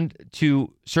 and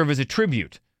to serve as a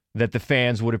tribute that the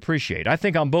fans would appreciate. I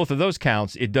think on both of those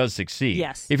counts, it does succeed.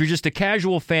 Yes. If you're just a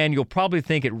casual fan, you'll probably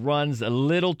think it runs a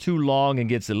little too long and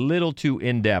gets a little too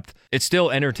in-depth. It's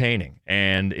still entertaining.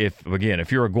 And if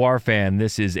you're a Gwar fan,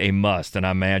 this is a must, and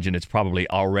I imagine it's probably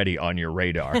already on your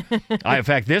radar. In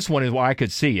fact, this one is what I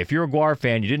could see. If you're a Gwar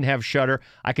fan, you didn't have Shudder,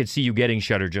 I could see you getting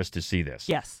Shudder just to see this.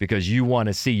 Yes. Because you want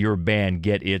to see your band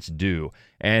get its due.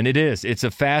 And it is. It's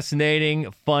a fascinating,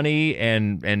 funny,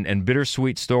 and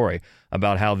bittersweet story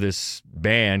about how this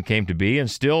band came to be and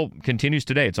still continues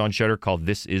today. It's on Shudder, called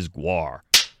This Is Gwar.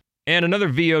 And another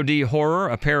VOD horror,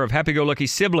 a pair of happy-go-lucky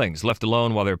siblings left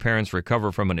alone while their parents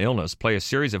recover from an illness play a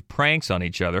series of pranks on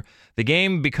each other. The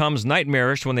game becomes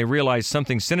nightmarish when they realize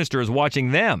something sinister is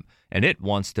watching them, and it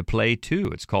wants to play too.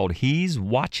 It's called He's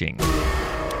Watching.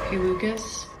 Hey,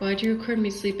 Lucas, why'd you record me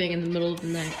sleeping in the middle of the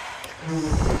night?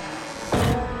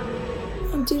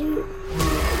 I didn't.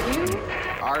 You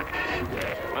are.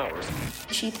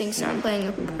 She thinks I'm playing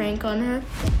a prank on her,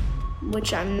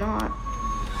 which I'm not.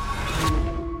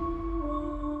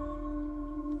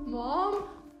 Mom?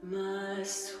 My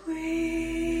sweetest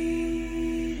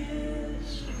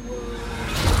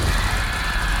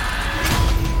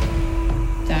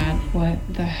Dad, what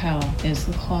the hell is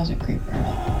the closet creeper?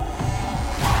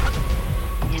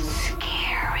 It's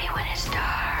scary when it's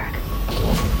dark.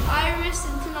 Iris,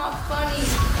 it's not funny.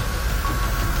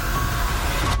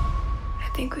 I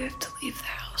think we have to leave the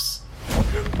house.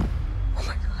 Oh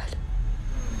my god.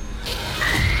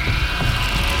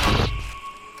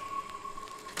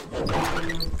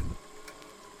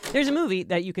 There's a movie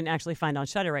that you can actually find on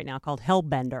Shudder right now called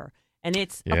Hellbender. And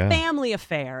it's a family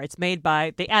affair. It's made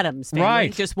by the Addams family,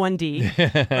 right. Just one D,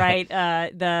 right?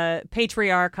 The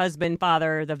patriarch, husband,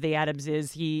 father of the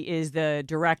Addamses, he is the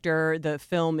director. The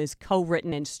film is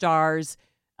co-written and stars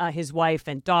his wife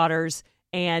and daughters.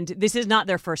 And this is not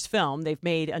their first film. They've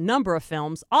made a number of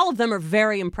films. All of them are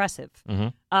very impressive.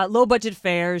 Mm-hmm. Low-budget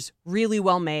fares, really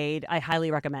well made. I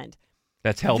highly recommend.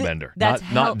 That's Hellbender, That's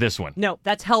not this one. No,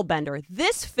 that's Hellbender.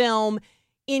 This film,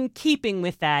 in keeping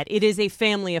with that, it is a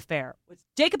family affair.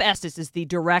 Jacob Estes is the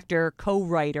director,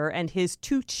 co-writer, and his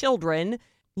two children,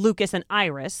 Lucas and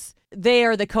Iris, they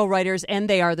are the co-writers and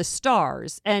they are the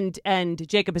stars. And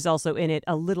Jacob is also in it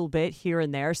a little bit here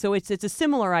and there. So it's a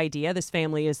similar idea. This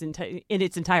family is in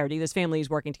its entirety. This family is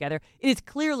working together. It is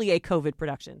clearly a COVID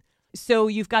production. So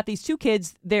you've got these two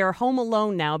kids. They're home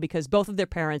alone now because both of their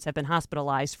parents have been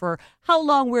hospitalized for how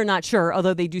long, we're not sure,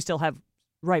 although they do still have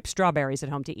ripe strawberries at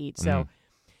home to eat. So,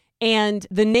 And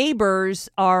the neighbors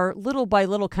are little by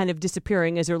little kind of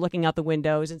disappearing as they're looking out the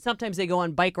windows. And sometimes they go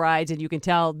on bike rides and you can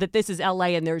tell that this is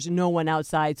LA and there's no one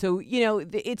outside. So,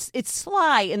 it's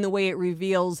sly in the way it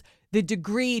reveals the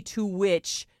degree to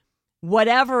which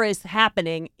whatever is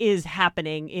happening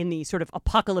in the sort of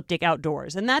apocalyptic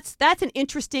outdoors. And that's an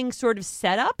interesting sort of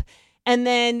setup. And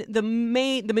then the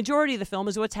majority of the film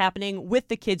is what's happening with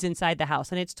the kids inside the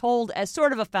house. And it's told as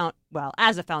sort of a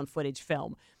found footage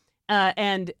film.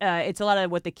 And it's a lot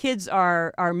of what the kids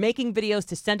are making videos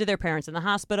to send to their parents in the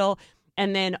hospital.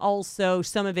 And then also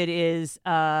some of it is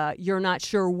you're not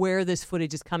sure where this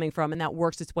footage is coming from. And that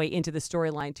works its way into the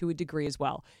storyline to a degree as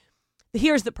well.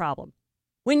 Here's the problem.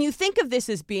 When you think of this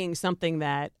as being something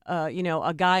that,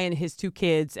 a guy and his two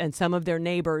kids and some of their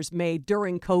neighbors made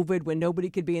during COVID when nobody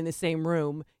could be in the same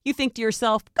room, you think to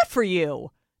yourself, good for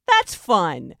you. That's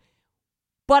fun.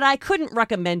 But I couldn't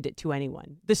recommend it to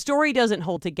anyone. The story doesn't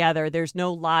hold together. There's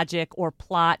no logic or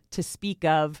plot to speak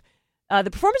of. The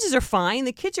performances are fine.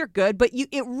 The kids are good, but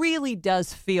it really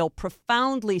does feel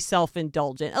profoundly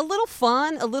self-indulgent. A little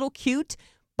fun, a little cute,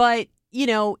 but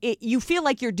you feel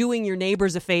like you're doing your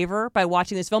neighbors a favor by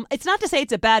watching this film. It's not to say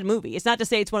it's a bad movie. It's not to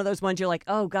say it's one of those ones you're like,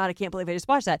 oh, God, I can't believe I just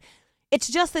watched that. It's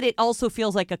just that it also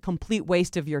feels like a complete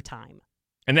waste of your time.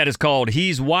 And that is called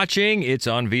He's Watching. It's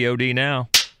on VOD now.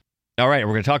 All right,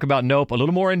 we're going to talk about Nope a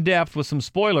little more in depth with some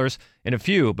spoilers in a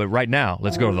few, but right now,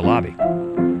 let's go to the lobby.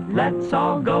 Let's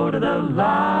all go to the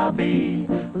lobby.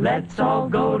 Let's all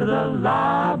go to the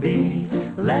lobby.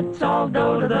 Let's all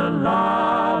go to the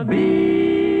lobby.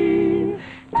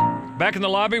 Back in the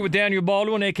lobby with Daniel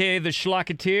Baldwin, a.k.a. the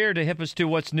Schlocketeer, to hip us to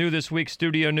what's new this week's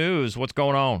studio news. What's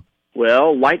going on?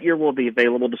 Well, Lightyear will be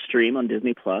available to stream on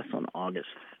Disney Plus on August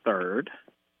 3rd.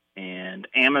 And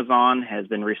Amazon has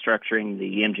been restructuring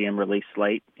the MGM release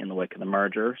slate in the wake of the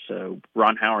merger. So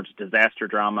Ron Howard's disaster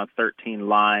drama, 13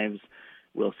 Lives,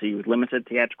 will see limited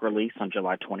theatrical release on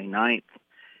July 29th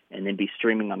and then be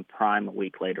streaming on Prime a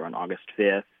week later on August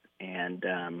 5th. And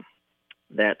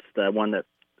that's the one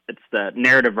it's the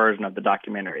narrative version of the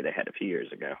documentary they had a few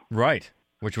years ago. Right,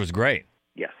 which was great.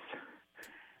 Yes.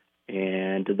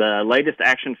 And the latest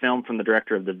action film from the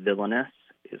director of The Villainous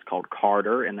is called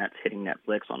Carter, and that's hitting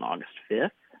Netflix on August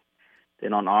 5th.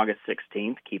 Then on August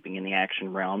 16th, keeping in the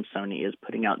action realm, Sony is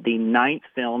putting out the 9th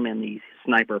film in the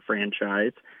Sniper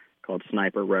franchise called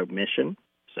Sniper Rogue Mission.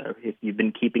 So if you've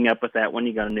been keeping up with that one,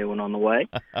 you got a new one on the way.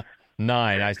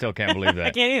 9, I still can't believe that.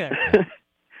 I can't either.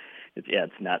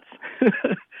 It's nuts.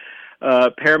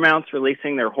 Paramount's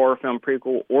releasing their horror film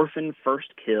prequel, Orphan First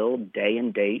Kill, day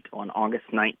and date on August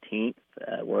 19th,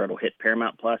 where it'll hit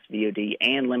Paramount Plus, VOD,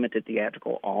 and limited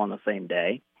theatrical all on the same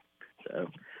day. So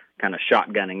kind of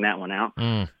shotgunning that one out.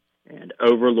 And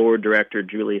Overlord director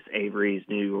Julius Avery's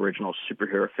new original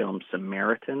superhero film,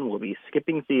 Samaritan, will be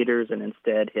skipping theaters and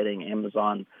instead hitting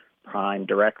Amazon Prime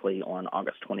directly on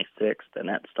August 26th. And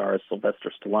that stars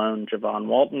Sylvester Stallone, Javon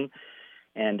Walton,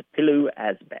 and Pilu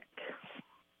Asbeck.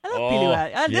 I love Pilu.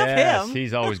 I love him.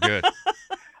 He's always good.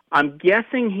 I'm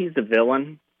guessing he's the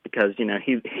villain because,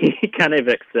 he kind of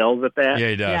excels at that. Yeah,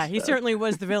 he does. Yeah, he certainly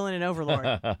was the villain in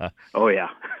Overlord. Oh, yeah.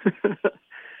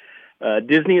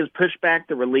 Disney has pushed back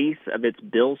the release of its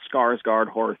Bill Skarsgård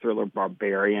horror thriller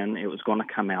Barbarian. It was going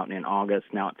to come out in August.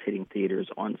 Now it's hitting theaters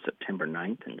on September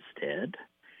 9th instead.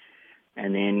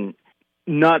 And then,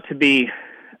 not to be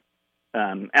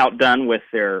outdone with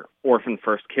their Orphan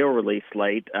First Kill release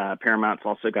slate, Paramount's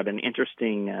also got an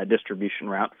interesting distribution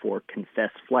route for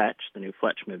Confess Fletch, the new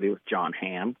Fletch movie with John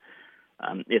Hamm.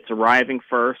 It's arriving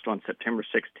first on September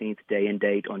 16th, day and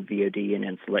date on VOD and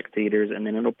in select theaters, and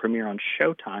then it'll premiere on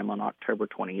Showtime on October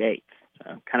 28th.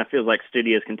 Kind of feels like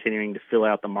studios continuing to fill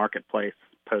out the marketplace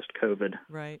post-COVID.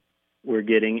 Right. We're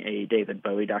getting a David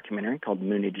Bowie documentary called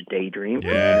Moonage Daydream from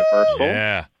Yeah. Universal.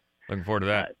 Yeah. Looking forward to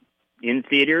that. In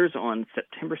theaters on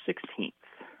September 16th.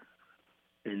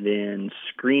 And then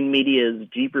Screen Media's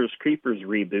Jeepers Creepers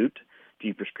reboot,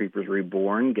 Jeepers Creepers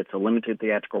Reborn, gets a limited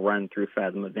theatrical run through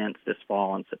Fathom Events this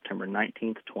fall on September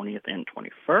 19th, 20th, and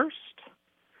 21st.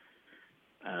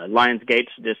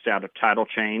 Lionsgate's dished out a title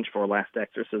change for Last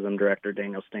Exorcism director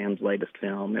Daniel Stan's latest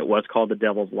film. It was called The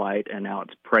Devil's Light, and now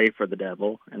it's Pray for the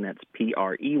Devil, and that's Prey.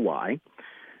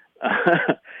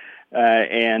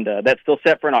 And that's still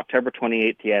set for an October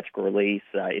 28th theatrical release.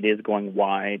 It is going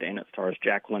wide, and it stars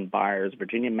Jacqueline Byers,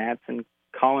 Virginia Madsen,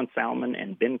 Colin Salmon,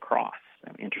 and Ben Cross.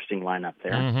 Interesting lineup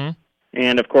there. Mm-hmm.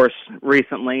 And, of course,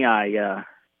 recently I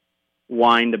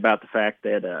whined about the fact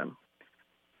that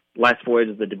Last Voyage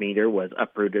of the Demeter was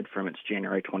uprooted from its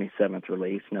January 27th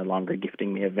release, no longer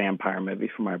gifting me a vampire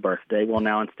movie for my birthday. Well,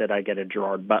 now instead I get a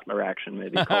Gerard Butler action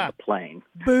movie called The Plane.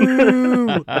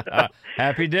 Boo!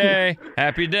 Happy day.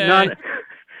 Happy day.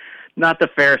 Not the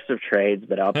fairest of trades,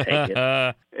 but I'll take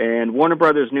it. And Warner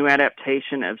Brothers' new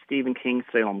adaptation of Stephen King's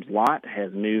Salem's Lot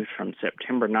has moved from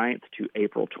September 9th to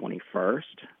April 21st.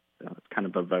 So it's kind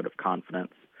of a vote of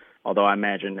confidence. Although I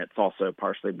imagine it's also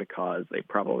partially because they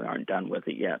probably aren't done with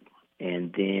it yet.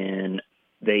 And then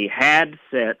they had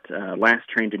set Last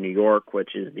Train to New York,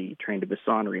 which is the Train to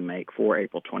Busan remake, for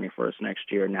April 21st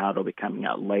next year. Now it'll be coming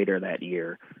out later that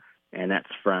year. And that's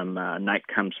from Night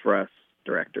Comes for Us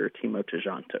director Timo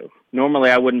Tjahjanto. Normally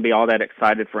I wouldn't be all that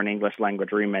excited for an English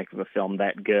language remake of a film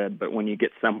that good, but when you get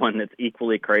someone that's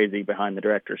equally crazy behind the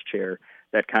director's chair,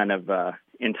 that kind of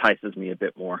entices me a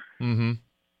bit more. Mm-hmm.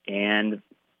 And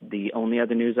the only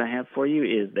other news I have for you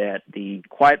is that the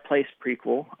Quiet Place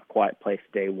prequel, A Quiet Place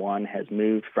Day One, has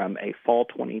moved from a fall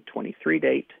 2023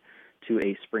 date to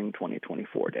a spring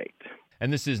 2024 date.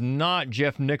 And this is not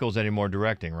Jeff Nichols anymore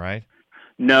directing, right?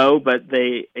 No, but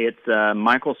it's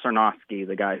Michael Sarnowski,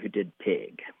 the guy who did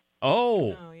Pig.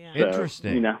 Oh, yeah. So,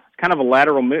 interesting. kind of a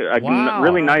lateral move, Wow.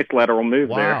 really nice lateral move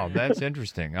there. Wow, that's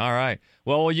interesting. All right.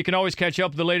 Well, you can always catch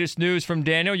up with the latest news from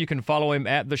Daniel. You can follow him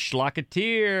at The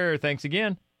Schlocketeer. Thanks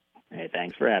again. Hey,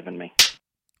 thanks for having me.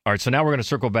 All right, so now we're going to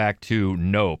circle back to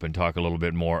Nope and talk a little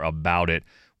bit more about it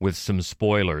with some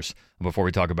spoilers before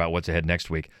we talk about what's ahead next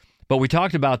week. But we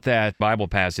talked about that Bible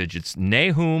passage. It's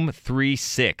Nahum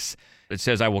 3:6. It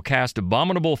says, I will cast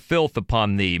abominable filth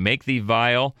upon thee, make thee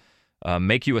vile,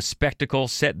 make you a spectacle,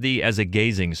 set thee as a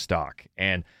gazing stock.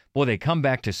 And, boy, they come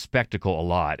back to spectacle a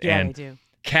lot. Yeah, and they do.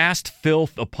 Cast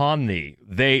filth upon thee.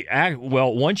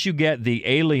 Once you get the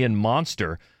alien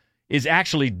monster is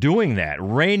actually doing that,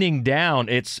 raining down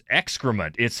its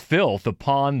excrement, its filth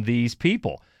upon these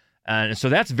people. And so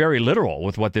that's very literal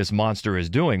with what this monster is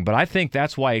doing. But I think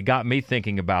that's why it got me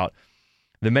thinking about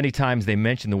the many times they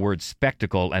mention the word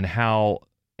spectacle and how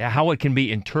it can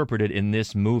be interpreted in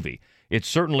this movie. It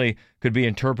certainly could be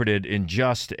interpreted in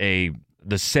just the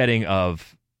setting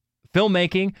of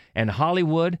filmmaking and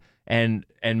Hollywood and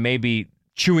maybe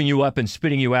chewing you up and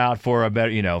spitting you out for a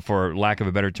better, for lack of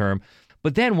a better term.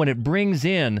 But then when it brings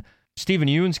in Stephen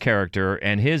Yeun's character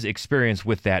and his experience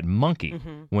with that monkey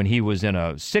when he was in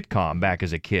a sitcom back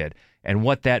as a kid, and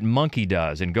what that monkey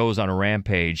does and goes on a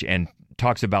rampage and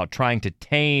talks about trying to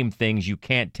tame things you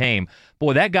can't tame.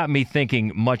 Boy, that got me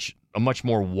thinking a much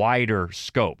more wider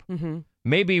scope.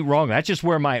 Maybe wrong. That's just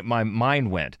where my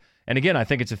mind went. And again, I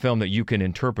think it's a film that you can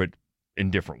interpret in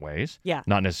different ways. Yeah.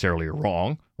 Not necessarily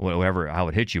wrong, how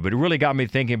it hits you. But it really got me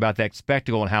thinking about that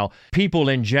spectacle and how people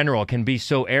in general can be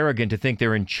so arrogant to think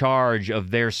they're in charge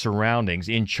of their surroundings,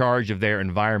 in charge of their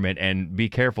environment, and be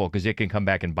careful because it can come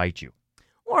back and bite you.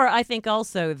 Or I think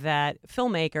also that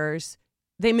filmmakers,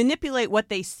 they manipulate what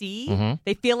they see.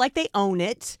 They feel like they own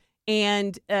it,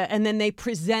 and then they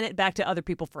present it back to other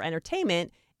people for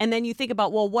entertainment. And then you think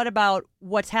about, well, what about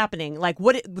what's happening? Like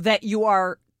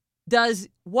does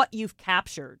what you've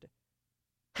captured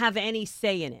have any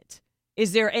say in it?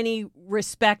 Is there any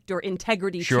respect or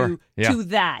integrity to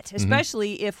that?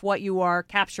 Especially if what you are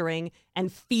capturing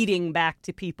and feeding back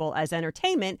to people as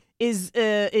entertainment is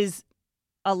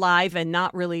alive and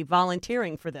not really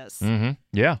volunteering for this.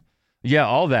 Yeah,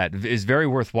 all that is very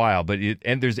worthwhile. But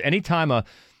there's any time a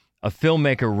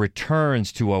filmmaker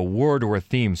returns to a word or a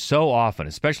theme so often,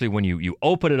 especially when you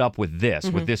open it up with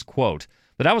this quote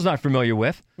that I was not familiar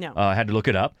with. No. I had to look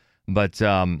it up. But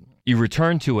you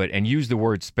return to it and use the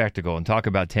word spectacle and talk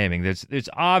about taming. There's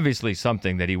obviously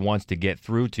something that he wants to get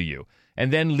through to you.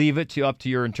 And then leave it up to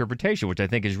your interpretation, which I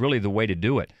think is really the way to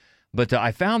do it. But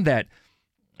I found that,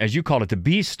 as you called it, the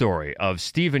B story of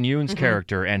Stephen Yeun's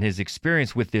character and his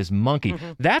experience with this monkey.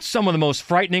 That's some of the most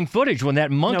frightening footage when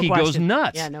that monkey goes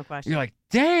nuts. Yeah, no question. You're like,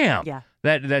 damn. Yeah.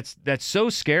 That's so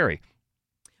scary.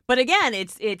 But again,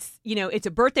 it's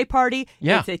a birthday party.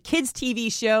 Yeah. It's a kids'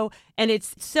 TV show, and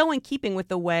it's so in keeping with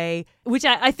the way, which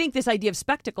I think this idea of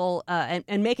spectacle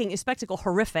and making a spectacle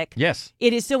horrific. Yes.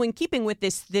 It is so in keeping with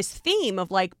this theme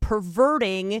of like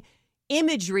perverting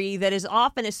imagery that is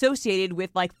often associated with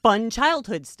like fun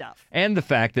childhood stuff. And the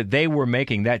fact that they were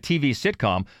making that TV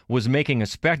sitcom was making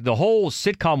the whole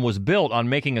sitcom was built on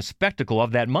making a spectacle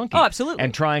of that monkey. Oh, absolutely.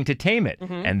 And trying to tame it.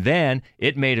 And then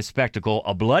it made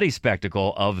a bloody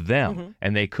spectacle of them,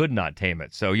 and they could not tame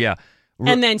it. So yeah.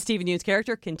 And then Stephen Yeun's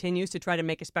character continues to try to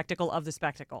make a spectacle of the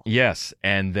spectacle. Yes,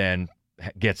 and then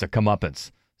gets a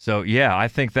comeuppance. So, yeah, I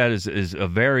think that is a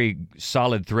very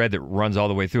solid thread that runs all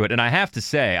the way through it. And I have to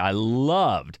say, I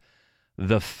loved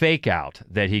the fake out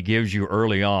that he gives you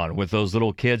early on with those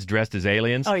little kids dressed as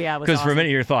aliens. Oh, yeah, it was Because for a minute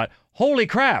you thought, holy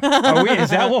crap, is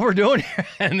that what we're doing here?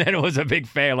 And then it was a big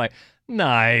fail, like,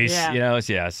 nice.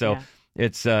 Yeah. So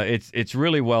it's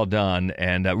really well done.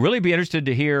 And really be interested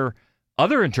to hear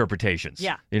other interpretations.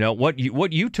 Yeah. What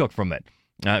you took from it.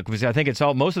 Because I think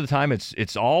most of the time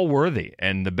it's all worthy,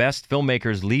 and the best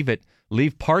filmmakers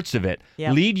leave parts of it,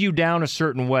 lead you down a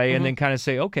certain way, and then kind of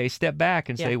say, okay, step back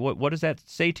and say, what does that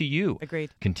say to you? Agreed.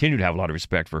 Continue to have a lot of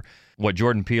respect for what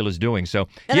Jordan Peele is doing. So,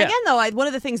 and again, though, one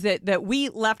of the things that we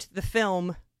left the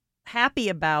film happy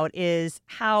about is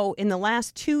how in the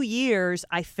last 2 years,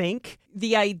 I think,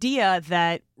 the idea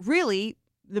that really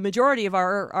the majority of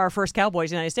our first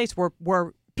cowboys in the United States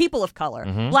were people of color,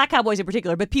 black cowboys in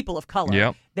particular, but people of color.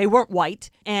 Yep. They weren't white.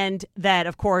 And that,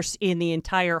 of course, in the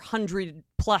entire 100+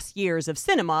 years of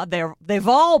cinema, they've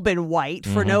all been white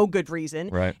for no good reason.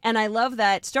 Right. And I love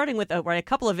that, starting with a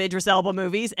couple of Idris Elba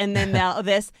movies, and then now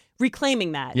this,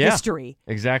 reclaiming that history.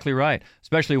 Exactly right.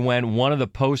 Especially when one of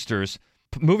the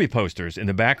movie posters in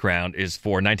the background is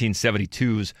for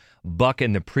 1972's Buck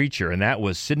and the Preacher, and that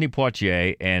was Sidney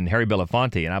Poitier and Harry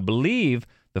Belafonte, and I believe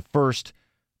the first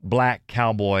black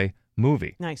cowboy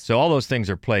movie. Nice. So all those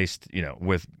things are placed,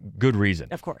 with good reason.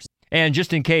 Of course. And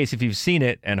just in case, if you've seen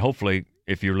it, and hopefully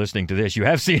if you're listening to this, you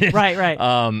have seen it. Right.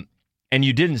 And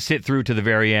you didn't sit through to the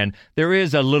very end, there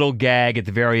is a little gag at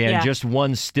the very end, just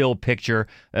one still picture.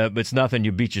 But it's nothing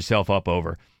you beat yourself up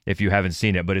over if you haven't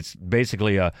seen it. But it's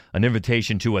basically an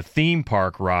invitation to a theme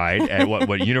park ride at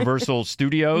what Universal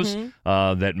Studios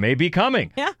that may be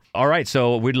coming. Yeah. All right.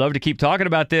 So we'd love to keep talking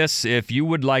about this. If you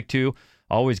would like to,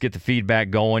 always get the feedback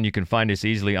going. You can find us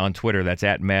easily on Twitter. That's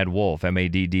at Mad Wolf,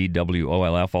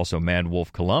 MADDWOLF. Also Mad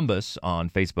Wolf Columbus on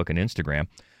Facebook and Instagram.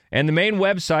 And the main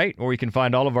website where you can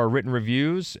find all of our written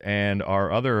reviews and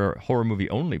our other horror movie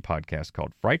only podcast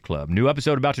called Fright Club. New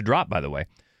episode about to drop, by the way.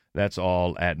 That's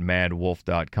all at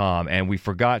madwolf.com. And we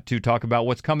forgot to talk about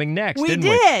what's coming next, didn't we?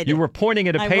 We did. You were pointing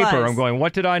at a paper. I'm going,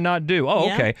 what did I not do? Oh,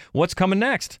 Yeah. okay. What's coming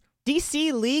next?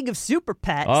 DC League of Super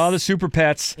Pets. Oh, the Super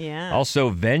Pets. Yeah. Also,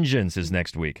 Vengeance is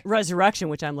next week. Resurrection,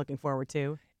 which I'm looking forward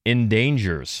to.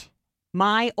 Endangers.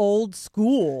 My Old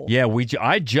School. Yeah,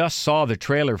 I just saw the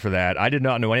trailer for that. I did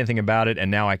not know anything about it,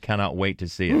 and now I cannot wait to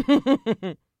see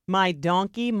it. My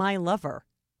Donkey, My Lover.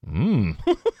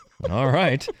 All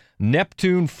right.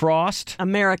 Neptune Frost.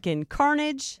 American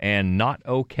Carnage. And Not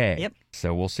Okay. Yep.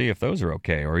 So we'll see if those are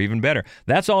okay or even better.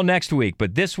 That's all next week.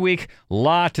 But this week,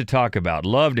 lot to talk about.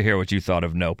 Love to hear what you thought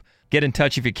of Nope. Get in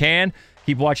touch if you can.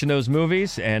 Keep watching those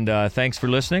movies. And thanks for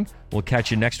listening. We'll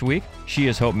catch you next week. She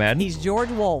is Hope Madden. He's George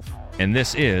Wolf. And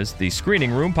this is the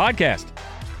Screening Room Podcast.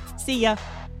 See ya.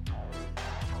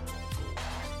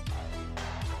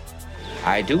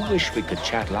 I do wish we could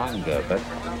chat longer, but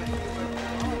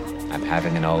I'm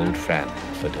having an old friend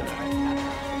for dinner.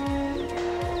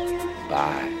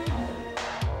 Bye.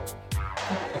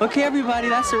 Okay, everybody,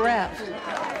 that's a wrap.